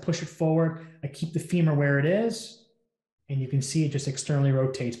pelvis, I push it forward, I keep the femur where it is, and you can see it just externally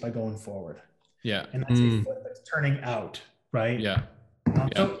rotates by going forward. Yeah. And that's a foot that's turning out, right? Yeah.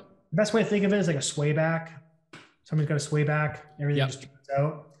 So the best way to think of it is like a sway back. Somebody's got a sway back, everything just turns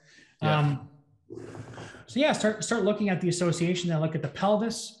out. Yeah. Start looking at the association. Then I look at the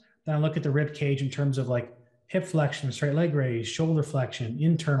pelvis, then I look at the rib cage in terms of like hip flexion, straight leg raise, shoulder flexion,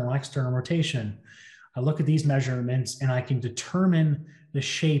 internal, external rotation. I look at these measurements and I can determine the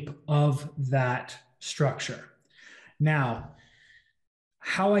shape of that structure. Now,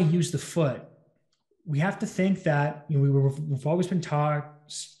 how I use the foot, we have to think that we've always been taught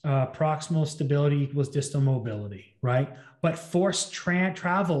proximal stability equals distal mobility, right? But force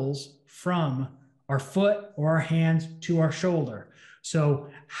travels from our foot or our hands to our shoulder. So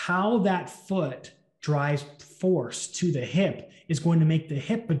how that foot drives force to the hip is going to make the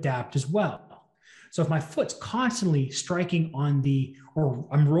hip adapt as well. So if my foot's constantly striking or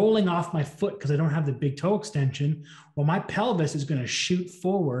I'm rolling off my foot because I don't have the big toe extension, well, my pelvis is going to shoot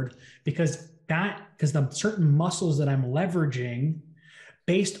forward because the certain muscles that I'm leveraging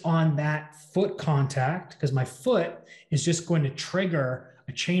based on that foot contact, because my foot is just going to trigger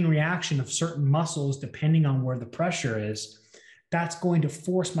a chain reaction of certain muscles depending on where the pressure is, that's going to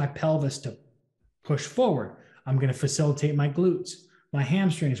force my pelvis to push forward. I'm going to facilitate my glutes, my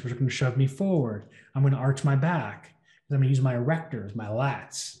hamstrings, which are going to shove me forward. I'm going to arch my back. I'm going to use my erectors, my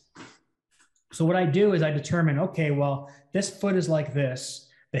lats. So what I do is I determine, okay, well, this foot is like this.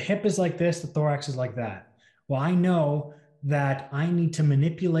 The hip is like this. The thorax is like that. Well, I know that I need to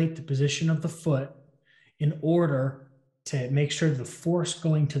manipulate the position of the foot in order to make sure the force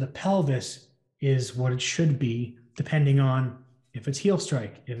going to the pelvis is what it should be, depending on if it's heel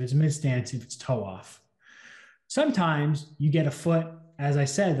strike, if it's mid stance, if it's toe off. Sometimes you get a foot, as I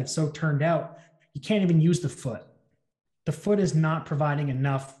said, that's so turned out, you can't even use the foot. The foot is not providing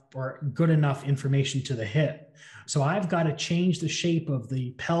enough or good enough information to the hip. So I've got to change the shape of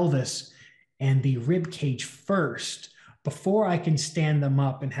the pelvis and the rib cage first before I can stand them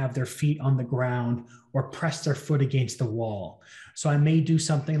up and have their feet on the ground or press their foot against the wall. So I may do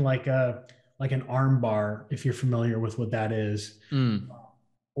something like an arm bar, if you're familiar with what that is,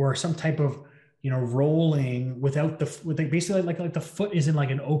 or some type of rolling without basically like the foot is in like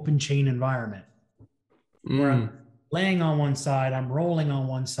an open chain environment where I'm laying on one side, I'm rolling on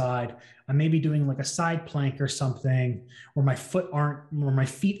one side, I may be doing like a side plank or something where my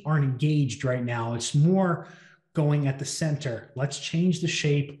feet aren't engaged right now. It's more going at the center. Let's change the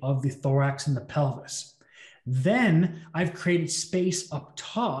shape of the thorax and the pelvis. Then I've created space up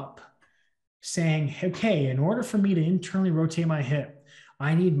top saying, okay, in order for me to internally rotate my hip,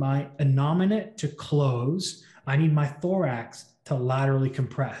 I need my innominate to close. I need my thorax to laterally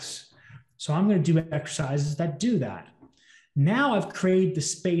compress. So I'm going to do exercises that do that. Now I've created the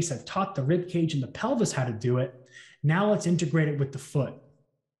space. I've taught the rib cage and the pelvis how to do it. Now let's integrate it with the foot.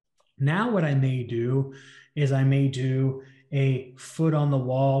 Now what I may do is I may do a foot on the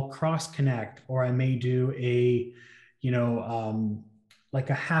wall cross connect, or I may do like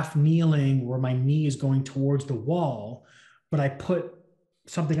a half kneeling where my knee is going towards the wall, but I put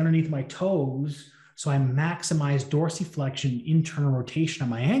something underneath my toes So I maximize dorsiflexion, internal rotation on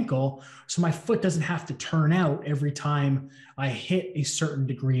my ankle, so my foot doesn't have to turn out every time I hit a certain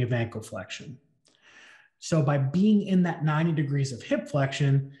degree of ankle flexion. So by being in that 90 degrees of hip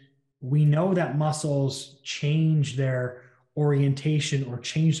flexion, we know that muscles change their orientation or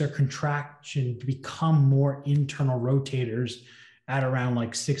change their contraction to become more internal rotators at around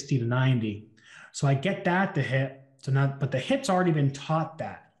like 60 to 90. So I get that the hip. So now, but the hip's already been taught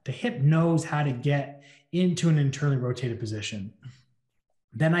that. The hip knows how to get into an internally rotated position.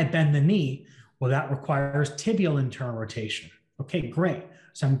 Then I bend the knee. Well, that requires tibial internal rotation. Okay, great.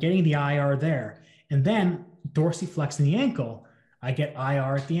 So I'm getting the IR there. And then dorsiflexing the ankle, I get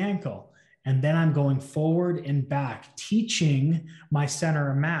IR at the ankle. And then I'm going forward and back, teaching my center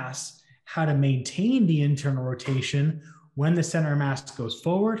of mass how to maintain the internal rotation when the center of mass goes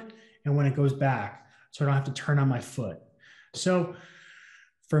forward and when it goes back, so I don't have to turn on my foot. So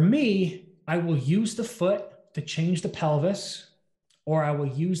for me, I will use the foot to change the pelvis, or I will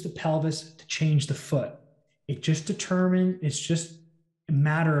use the pelvis to change the foot. It's just a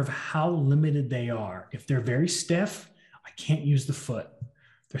matter of how limited they are. If they're very stiff, I can't use the foot.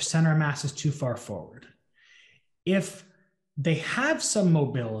 Their center of mass is too far forward. If they have some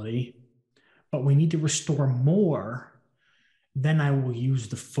mobility, but we need to restore more, then I will use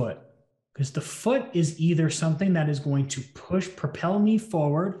the foot, because the foot is either something that is going to propel me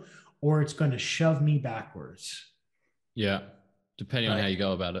forward, or it's going to shove me backwards. Yeah. Depending on how you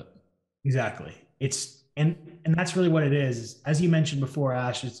go about it. Exactly. And that's really what it is. As you mentioned before,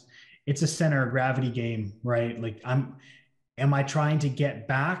 Ash, it's a center of gravity game, right? Like am I trying to get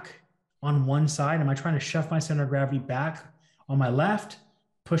back on one side? Am I trying to shove my center of gravity back on my left,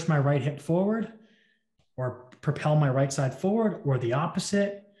 push my right hip forward, or propel my right side forward, or the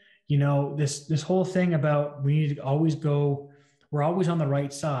opposite? You know, this whole thing about we need to always go, we're always on the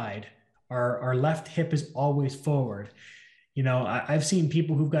right side. Our left hip is always forward. You know, I've seen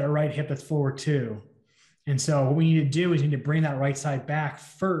people who've got a right hip that's forward too. And so what we need to do is we need to bring that right side back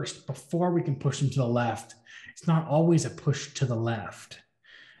first before we can push them to the left. It's not always a push to the left,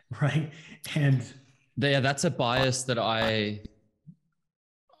 right? And yeah, that's a bias that I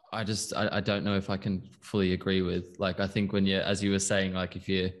don't know if I can fully agree with. Like, I think when as you were saying, like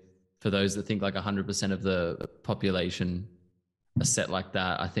for those that think like 100% of the population are set like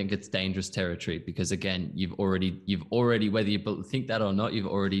that, I think it's dangerous territory, because again, you've already, whether you think that or not, you've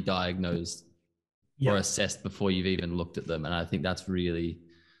already diagnosed or assessed before you've even looked at them. And I think that's really,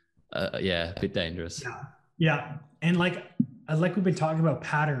 a bit dangerous. Yeah. And like we've been talking about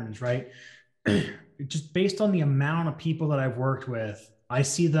patterns, right? Just based on the amount of people that I've worked with, I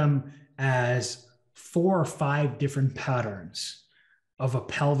see them as 4 or 5 different patterns of a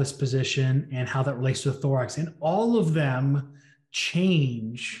pelvis position and how that relates to the thorax. And all of them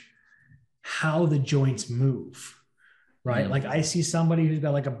change how the joints move, right? Like I see somebody who's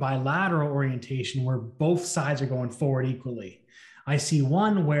got like a bilateral orientation where both sides are going forward equally. I see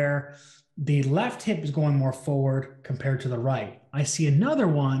one where the left hip is going more forward compared to the right. I see another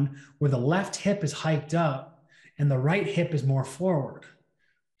one where the left hip is hiked up and the right hip is more forward.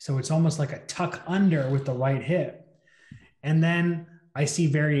 So it's almost like a tuck under with the right hip. And then I see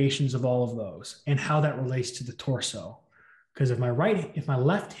variations of all of those and how that relates to the torso. Because if my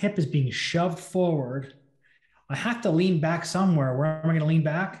left hip is being shoved forward, I have to lean back somewhere. Where am I going to lean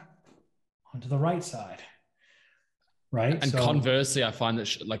back? Onto the right side. Right. And conversely, I find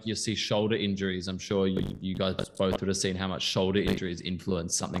that like you see shoulder injuries. I'm sure you guys both would have seen how much shoulder injuries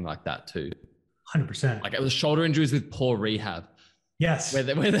influence something like that too. 100%. Like it was shoulder injuries with poor rehab. Yes. Where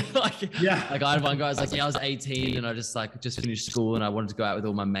they're like, yeah. Like I had one guy was like, I was 18 and I just finished school and I wanted to go out with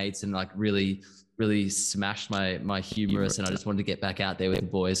all my mates and like really smashed my humerus and I just wanted to get back out there with the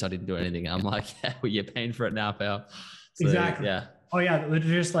boys. So I didn't do anything. I'm like, yeah, well, you're paying for it now, pal. So, exactly. Yeah. Oh yeah. They're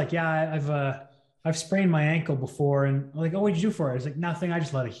just like, yeah, I've sprained my ankle before. And I'm like, oh, what'd you do for it? It's like, nothing. I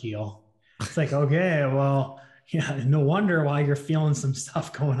just let it heal. It's like, okay, well, yeah, no wonder why you're feeling some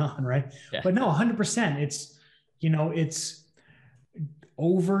stuff going on. Right. Yeah. But no, 100%. It's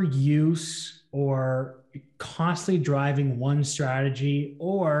overuse or constantly driving one strategy,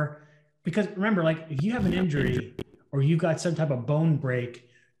 or because remember, like if you have an injury or you got some type of bone break,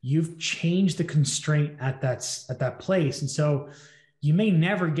 you've changed the constraint at that place. And so you may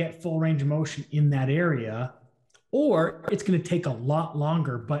never get full range of motion in that area, or it's going to take a lot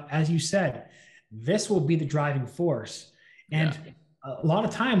longer. But as you said, this will be the driving force. And a lot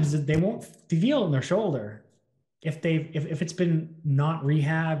of times they won't feel it in their shoulder. If it's been not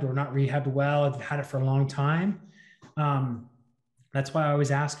rehabbed or not rehabbed well, if they've had it for a long time. That's why I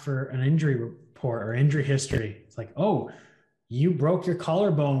always ask for an injury report or injury history. It's like, oh, you broke your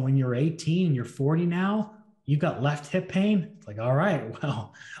collarbone when you were 18, you're 40 now, you got left hip pain. It's like, all right,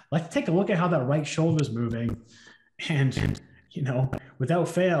 well, let's take a look at how that right shoulder is moving. And, without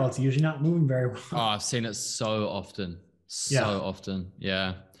fail, it's usually not moving very well. Oh, I've seen it so often. Often.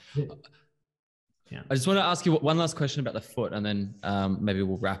 Yeah. Yeah. I just want to ask you one last question about the foot, and then maybe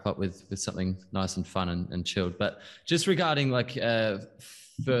we'll wrap up with something nice and fun and chilled. But just regarding like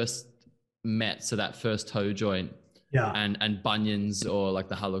first met, so that first toe joint, and bunions or like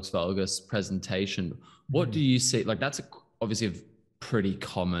the hallux valgus presentation, what do you see? Like that's obviously pretty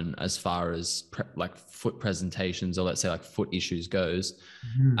common as far as like foot presentations, or let's say like foot issues goes.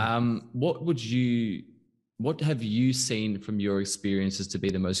 What have you seen from your experiences to be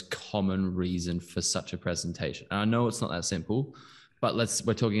the most common reason for such a presentation? And I know it's not that simple, but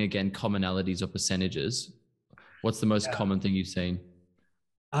we're talking again, commonalities or percentages. What's the most common thing you've seen?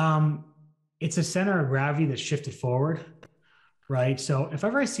 It's a center of gravity that's shifted forward, right? So if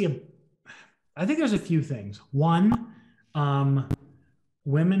ever I see I think there's a few things. One,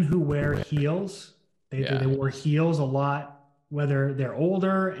 women who wear heels, they wear heels a lot, whether they're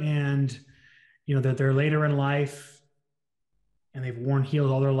older and that they're later in life and they've worn heels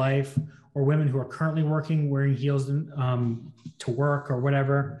all their life, or women who are currently working wearing heels to work or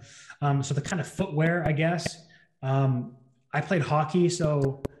whatever. So the kind of footwear, I guess. I played hockey,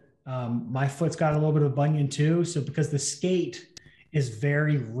 so my foot's got a little bit of a bunion too. So because the skate is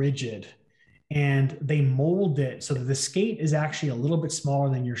very rigid and they mold it so that the skate is actually a little bit smaller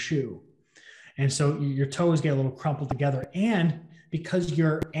than your shoe. And so your toes get a little crumpled together. And because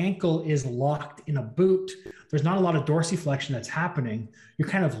your ankle is locked in a boot, there's not a lot of dorsiflexion that's happening. You're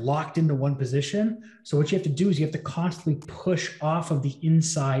kind of locked into one position. So what you have to do is you have to constantly push off of the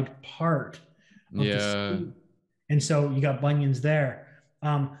inside part of the skate. And so you got bunions there.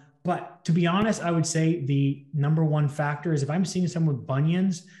 But to be honest, I would say the number one factor is if I'm seeing someone with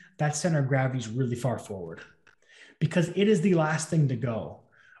bunions, that center of gravity is really far forward because it is the last thing to go.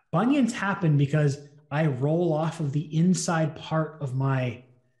 Bunions happen because I roll off of the inside part of my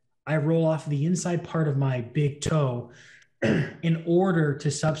big toe in order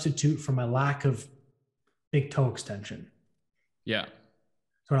to substitute for my lack of big toe extension. Yeah.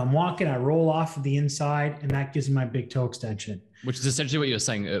 So when I'm walking, I roll off of the inside and that gives me my big toe extension. Which is essentially what you were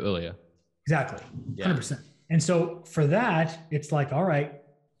saying earlier. Exactly. 100%. And so for that, it's like, all right,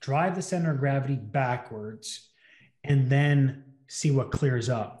 drive the center of gravity backwards and then see what clears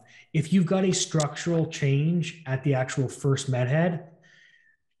up. If you've got a structural change at the actual first med head,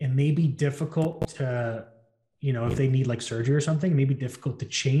 it may be difficult to, if they need like surgery or something, it may be difficult to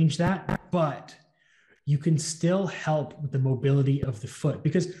change that, but you can still help with the mobility of the foot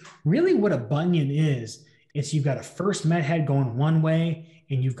because really what a bunion is, it's you've got a first med head going one way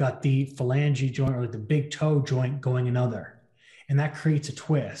and you've got the phalange joint or the big toe joint going another, and that creates a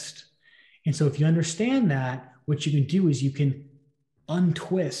twist. And so if you understand that, what you can do is you can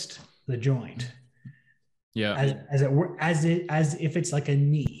untwist the joint. Yeah. As if it's like a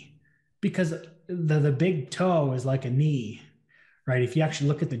knee, because the big toe is like a knee, right? If you actually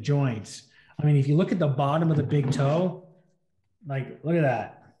look at the joints, I mean, if you look at the bottom of the big toe, like, look at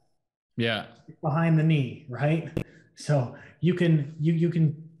that. Yeah. Behind the knee, right? So you can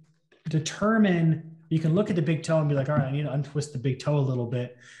determine, you can look at the big toe and be like, all right, I need to untwist the big toe a little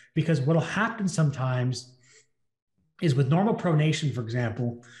bit, because what'll happen sometimes is with normal pronation, for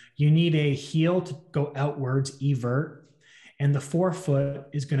example, you need a heel to go outwards, evert, and the forefoot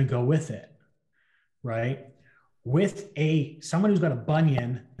is going to go with it, right? With someone who's got a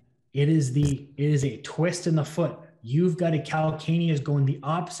bunion, it is a twist in the foot. You've got a calcaneus going the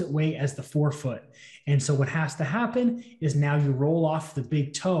opposite way as the forefoot. And so what has to happen is now you roll off the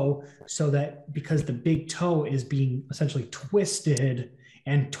big toe, so that because the big toe is being essentially twisted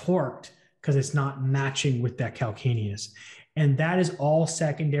and torqued because it's not matching with that calcaneus. And that is all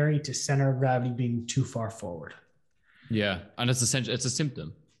secondary to center of gravity being too far forward. Yeah. And it's essentially, it's a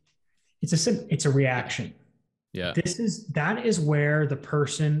symptom. It's a reaction. Yeah. That is where the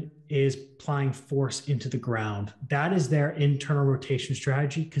person is applying force into the ground. That is their internal rotation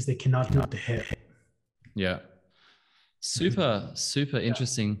strategy, because they cannot do it with the hip. Yeah. Super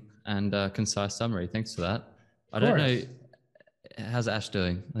interesting and concise summary. Thanks for that. I don't know. How's Ash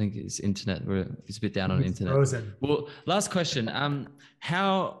doing? I think his internet, he's a bit down on internet. Frozen. Well, last question.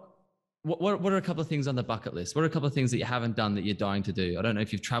 What are a couple of things on the bucket list? What are a couple of things that you haven't done that you're dying to do? I don't know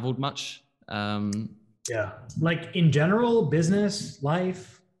if you've traveled much. Yeah. Like in general, business,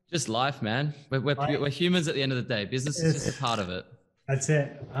 life. Just life, man. We're humans at the end of the day. Business is just a part of it. That's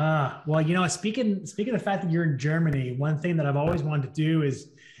it. Well, speaking of the fact that you're in Germany, one thing that I've always wanted to do is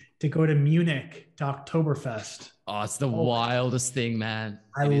to go to Munich to Oktoberfest. Oh, it's the wildest thing, man.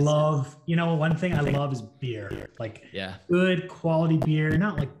 I love, one thing I love is beer, like good quality beer,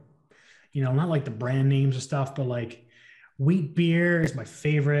 not like, not like the brand names and stuff, but like wheat beer is my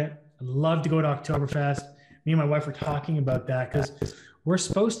favorite. I love to go to Oktoberfest. Me and my wife were talking about that because we're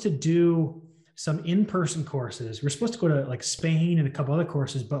supposed to do some in-person courses. We're supposed to go to like Spain and a couple other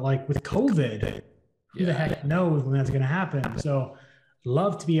courses, but like with COVID, who the heck knows when that's going to happen? So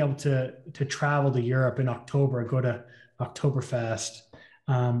love to be able to travel to Europe in October, go to Oktoberfest.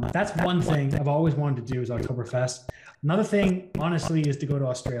 That's one thing I've always wanted to do is Oktoberfest. Another thing, honestly, is to go to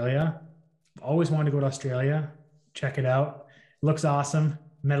Australia. I've always wanted to go to Australia. Check it out. Looks awesome.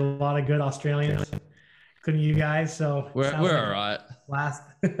 Met a lot of good Australians. Couldn't you guys? So we're all right. Last.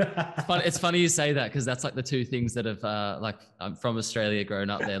 It's funny you say that because that's like the two things that have like I'm from Australia, grown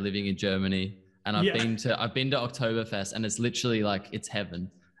up there, living in Germany, and I've been to Oktoberfest, and it's literally like it's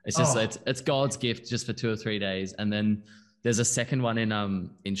heaven. It's just it's God's gift just for 2 or 3 days, and then there's a second one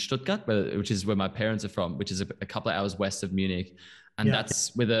in Stuttgart, which is where my parents are from, which is a couple of hours west of Munich. And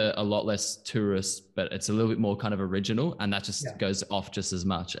that's with a lot less tourists, but it's a little bit more kind of original. And that just goes off just as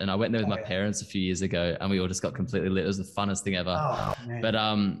much. And I went there with my parents a few years ago, and we all just got completely lit. It was the funnest thing ever. But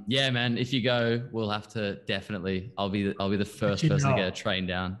yeah, man, if you go, we'll have to definitely, I'll be the first person to get a train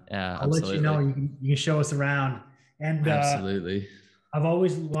down. Yeah, I'll let you know. You can show us around. And absolutely. I've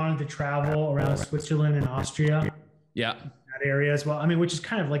always wanted to travel around Switzerland and Austria. Yeah. That area as well. I mean, which is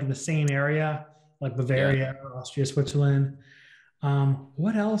kind of like in the same area, like Bavaria, Austria, Switzerland.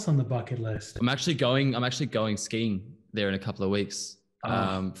 What else on the bucket list? I'm actually going skiing there in a couple of weeks.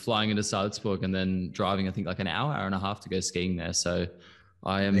 Flying into Salzburg and then driving, I think like an hour and a half to go skiing there. So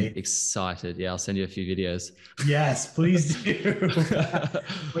I am excited. Yeah, I'll send you a few videos. Yes, please do.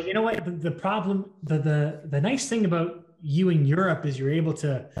 But you know what? The problem, the nice thing about you in Europe is you're able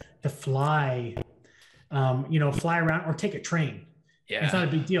to fly, fly around or take a train. Yeah. It's not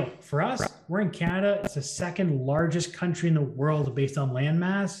a big deal. For us, we're in Canada. It's the second largest country in the world based on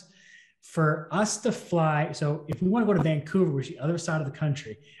landmass. For us to fly, so if we want to go to Vancouver, which is the other side of the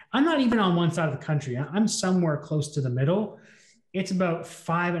country, I'm not even on one side of the country. I'm somewhere close to the middle. It's about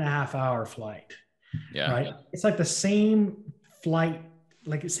 5.5 hour flight. Yeah. Right. It's like the same flight,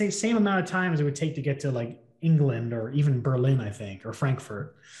 like same amount of time as it would take to get to like England or even Berlin, I think, or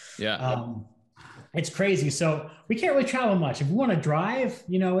Frankfurt. Yeah. It's crazy. So we can't really travel much. If we want to drive,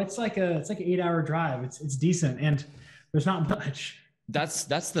 it's like an 8-hour drive. It's decent. And there's not much. That's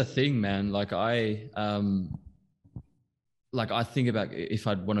the thing, man. Like I think about if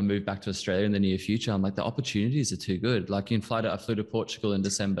I'd want to move back to Australia in the near future, I'm like, the opportunities are too good. Like I flew to Portugal in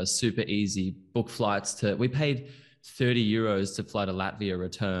December, super easy, book flights we paid 30 euros to fly to Latvia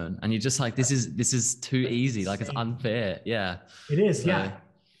return. And you're just like, this is too easy. Like it's unfair. Yeah. It is. So, yeah.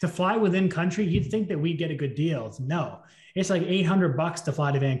 To fly within country, you'd think that we'd get a good deal. No, it's like $800 to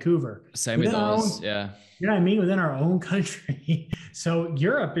fly to Vancouver. Same with us. Yeah. You know what I mean? Within our own country. So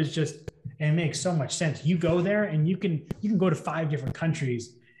Europe is it makes so much sense. You go there and you can go to 5 different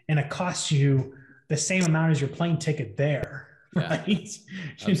countries and it costs you the same amount as your plane ticket there. Right?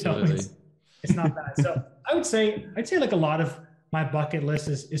 Absolutely. It's not bad. So I'd say like a lot of my bucket list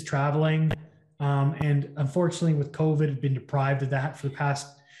is traveling. And unfortunately with COVID, I've been deprived of that for the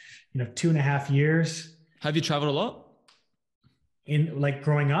past 2.5 years. Have you traveled a lot? In like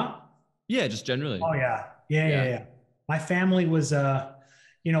growing up? Yeah, just generally. Oh yeah. My family was,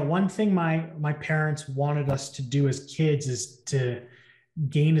 one thing my parents wanted us to do as kids is to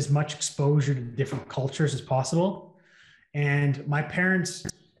gain as much exposure to different cultures as possible. And my parents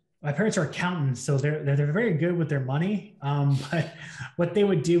are accountants, so they're very good with their money. But what they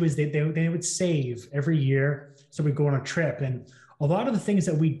would do is they would save every year. So we'd go on a trip, and a lot of the things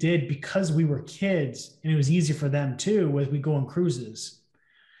that we did because we were kids and it was easy for them too, was we go on cruises.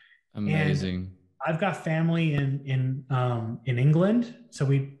 Amazing. And I've got family in England. So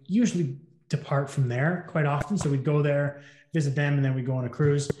we usually depart from there quite often. So we'd go there, visit them, and then we go on a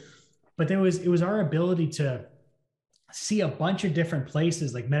cruise. But it was our ability to see a bunch of different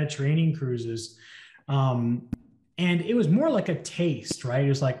places like Mediterranean cruises. And it was more like a taste, right? It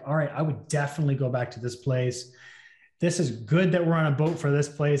was like, all right, I would definitely go back to this place. This is good that we're on a boat for this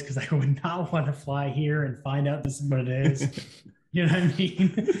place because I would not want to fly here and find out this is what it is. You know what I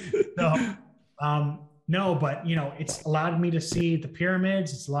mean? So, no, but it's allowed me to see the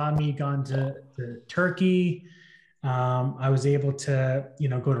pyramids. It's allowed me gone to Turkey. I was able to,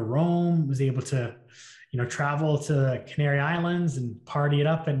 go to Rome, was able to, travel to the Canary Islands and party it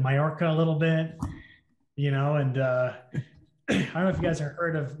up in Mallorca a little bit, and I don't know if you guys have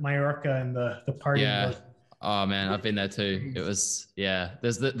heard of Mallorca and the party. Yeah, Oh man, I've been there too. It was, yeah.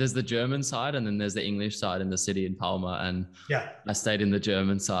 There's the German side, and then there's the English side in the city in Palma. And Yeah. I stayed in the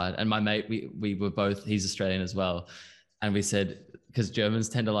German side. And my mate, we were both, he's Australian as well. And we said, because Germans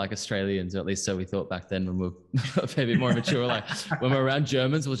tend to like Australians, or at least so we thought back then when we were a fair bit more mature. Like when we're around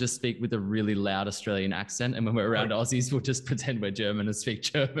Germans, we'll just speak with a really loud Australian accent. And when we're around Aussies, we'll just pretend we're German and speak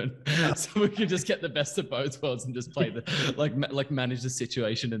German. So we could just get the best of both worlds and just play like manage the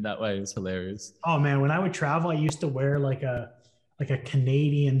situation in that way. It was hilarious. Oh man, when I would travel, I used to wear like a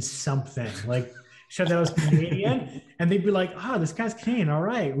Canadian something, like show that I was Canadian, and they'd be like, "Oh, this guy's Canadian. All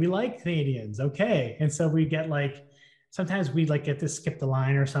right, we like Canadians, okay." And so we get like, sometimes we'd like get to skip the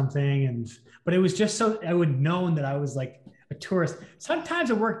line or something, but it was just so I would know that I was like a tourist. Sometimes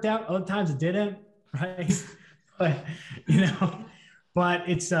it worked out, other times it didn't, right? But but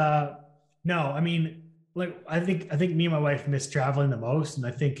it's no, I mean, like I think me and my wife miss traveling the most, and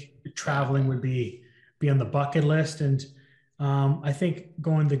I think traveling would be on the bucket list. And I think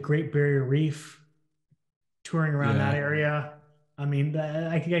going to Great Barrier Reef, touring around that area. I mean,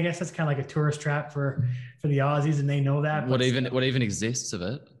 I guess that's kind of like a tourist trap for the Aussies, and they know that. What even exists of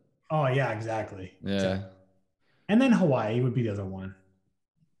it? Oh yeah, exactly. Yeah. Exactly. And then Hawaii would be the other one.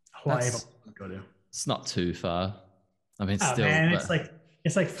 Hawaii, I'd go to. It's not too far. I mean, Oh, still, man, it's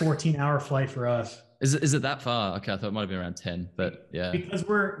like 14-hour flight for us. Is it that far? Okay, I thought it might have been around 10, but yeah. Because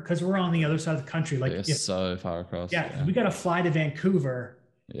we're on the other side of the country. Like it's so far across. Yeah, we got to fly to Vancouver,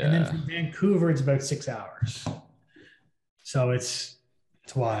 and then from Vancouver it's about 6 hours. So it's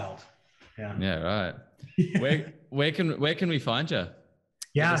wild. Yeah. Yeah. Right. Where can we find you?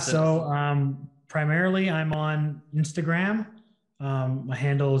 Yeah. So primarily I'm on Instagram. My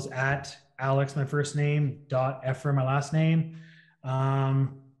handle is at Alex, my first name, .Effer, my last name.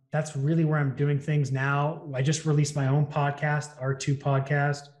 That's really where I'm doing things now. I just released my own podcast,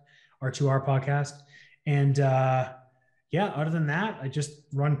 R2R podcast. And other than that, I just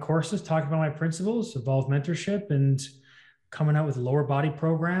run courses, talk about my principles, evolve mentorship, and coming out with a lower body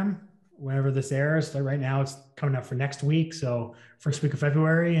program whenever this airs. Like right now it's coming out for next week. So first week of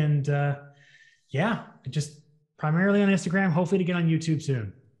February. And just primarily on Instagram, hopefully to get on YouTube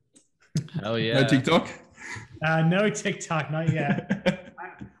soon. Hell yeah. No TikTok? No TikTok, not yet.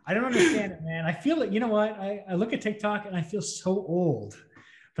 I don't understand it, man. I feel like, you know what? I look at TikTok and I feel so old,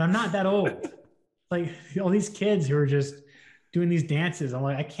 but I'm not that old. Like all these kids who are just doing these dances. I'm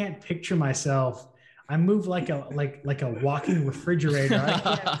like, I can't picture myself. I move like a walking refrigerator.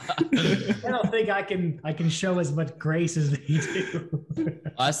 I don't think I can show as much grace as they do.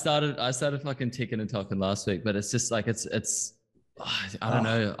 I started fucking ticking and talking last week, but it's just like it's I don't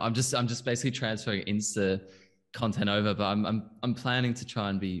know. I'm just basically transferring Insta content over, but I'm planning to try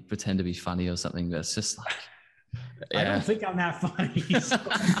and pretend to be funny or something. That's just like I don't think I'm that funny. So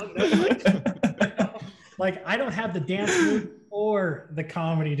like I don't have the dance move or the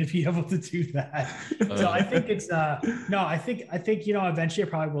comedy to be able to do that. So I think it's I think eventually I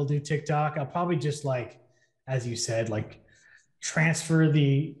probably will do TikTok. I'll probably just like, as you said, like transfer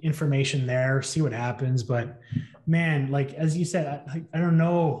the information there, see what happens. But man, like as you said, I don't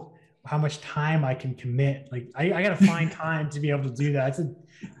know how much time I can commit. Like I got to find time to be able to do that. It's a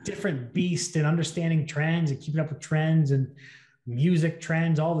different beast, and understanding trends and keeping up with trends and music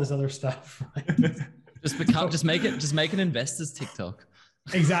trends, all this other stuff. Right? Just make an investors TikTok.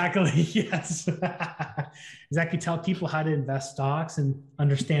 Exactly. Yes. Exactly. Tell people how to invest stocks and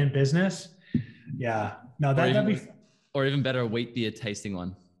understand business. Yeah. No, that'd be. Or even better, a wheat beer tasting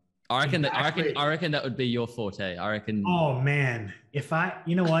one. I reckon that would be your forte. I reckon. Oh man,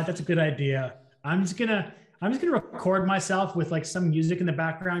 you know what? That's a good idea. I'm just gonna record myself with like some music in the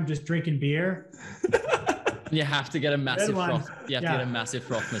background, just drinking beer. You have to get a massive froth. You have to get a massive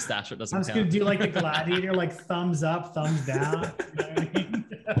froth mustache. It doesn't count. I'm just gonna do like the Gladiator, like thumbs up, thumbs down. You know what I mean?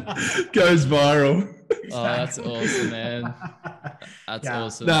 Goes viral. Oh, that's awesome, man. That's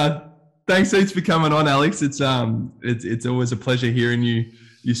awesome. Nah, thanks heaps for coming on, Alex. It's always a pleasure hearing you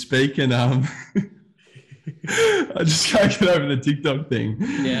speak, and I just can't get over the TikTok thing.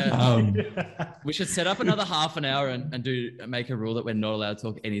 Yeah. We should set up another half an hour and make a rule that we're not allowed to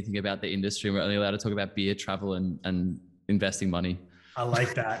talk anything about the industry. We're only allowed to talk about beer, travel, and investing money. I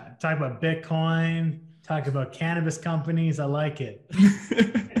like that. Talk about Bitcoin, talk about cannabis companies. I like it.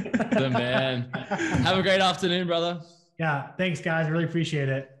 The man. Have a great afternoon, brother. Yeah. Thanks, guys. I really appreciate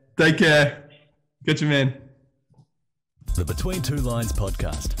it. Take care. Catch you, man. The Between Two Lines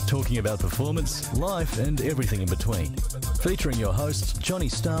podcast, talking about performance, life, and everything in between. Featuring your hosts, Johnny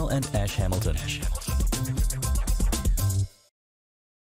Stahl and Ash Hamilton.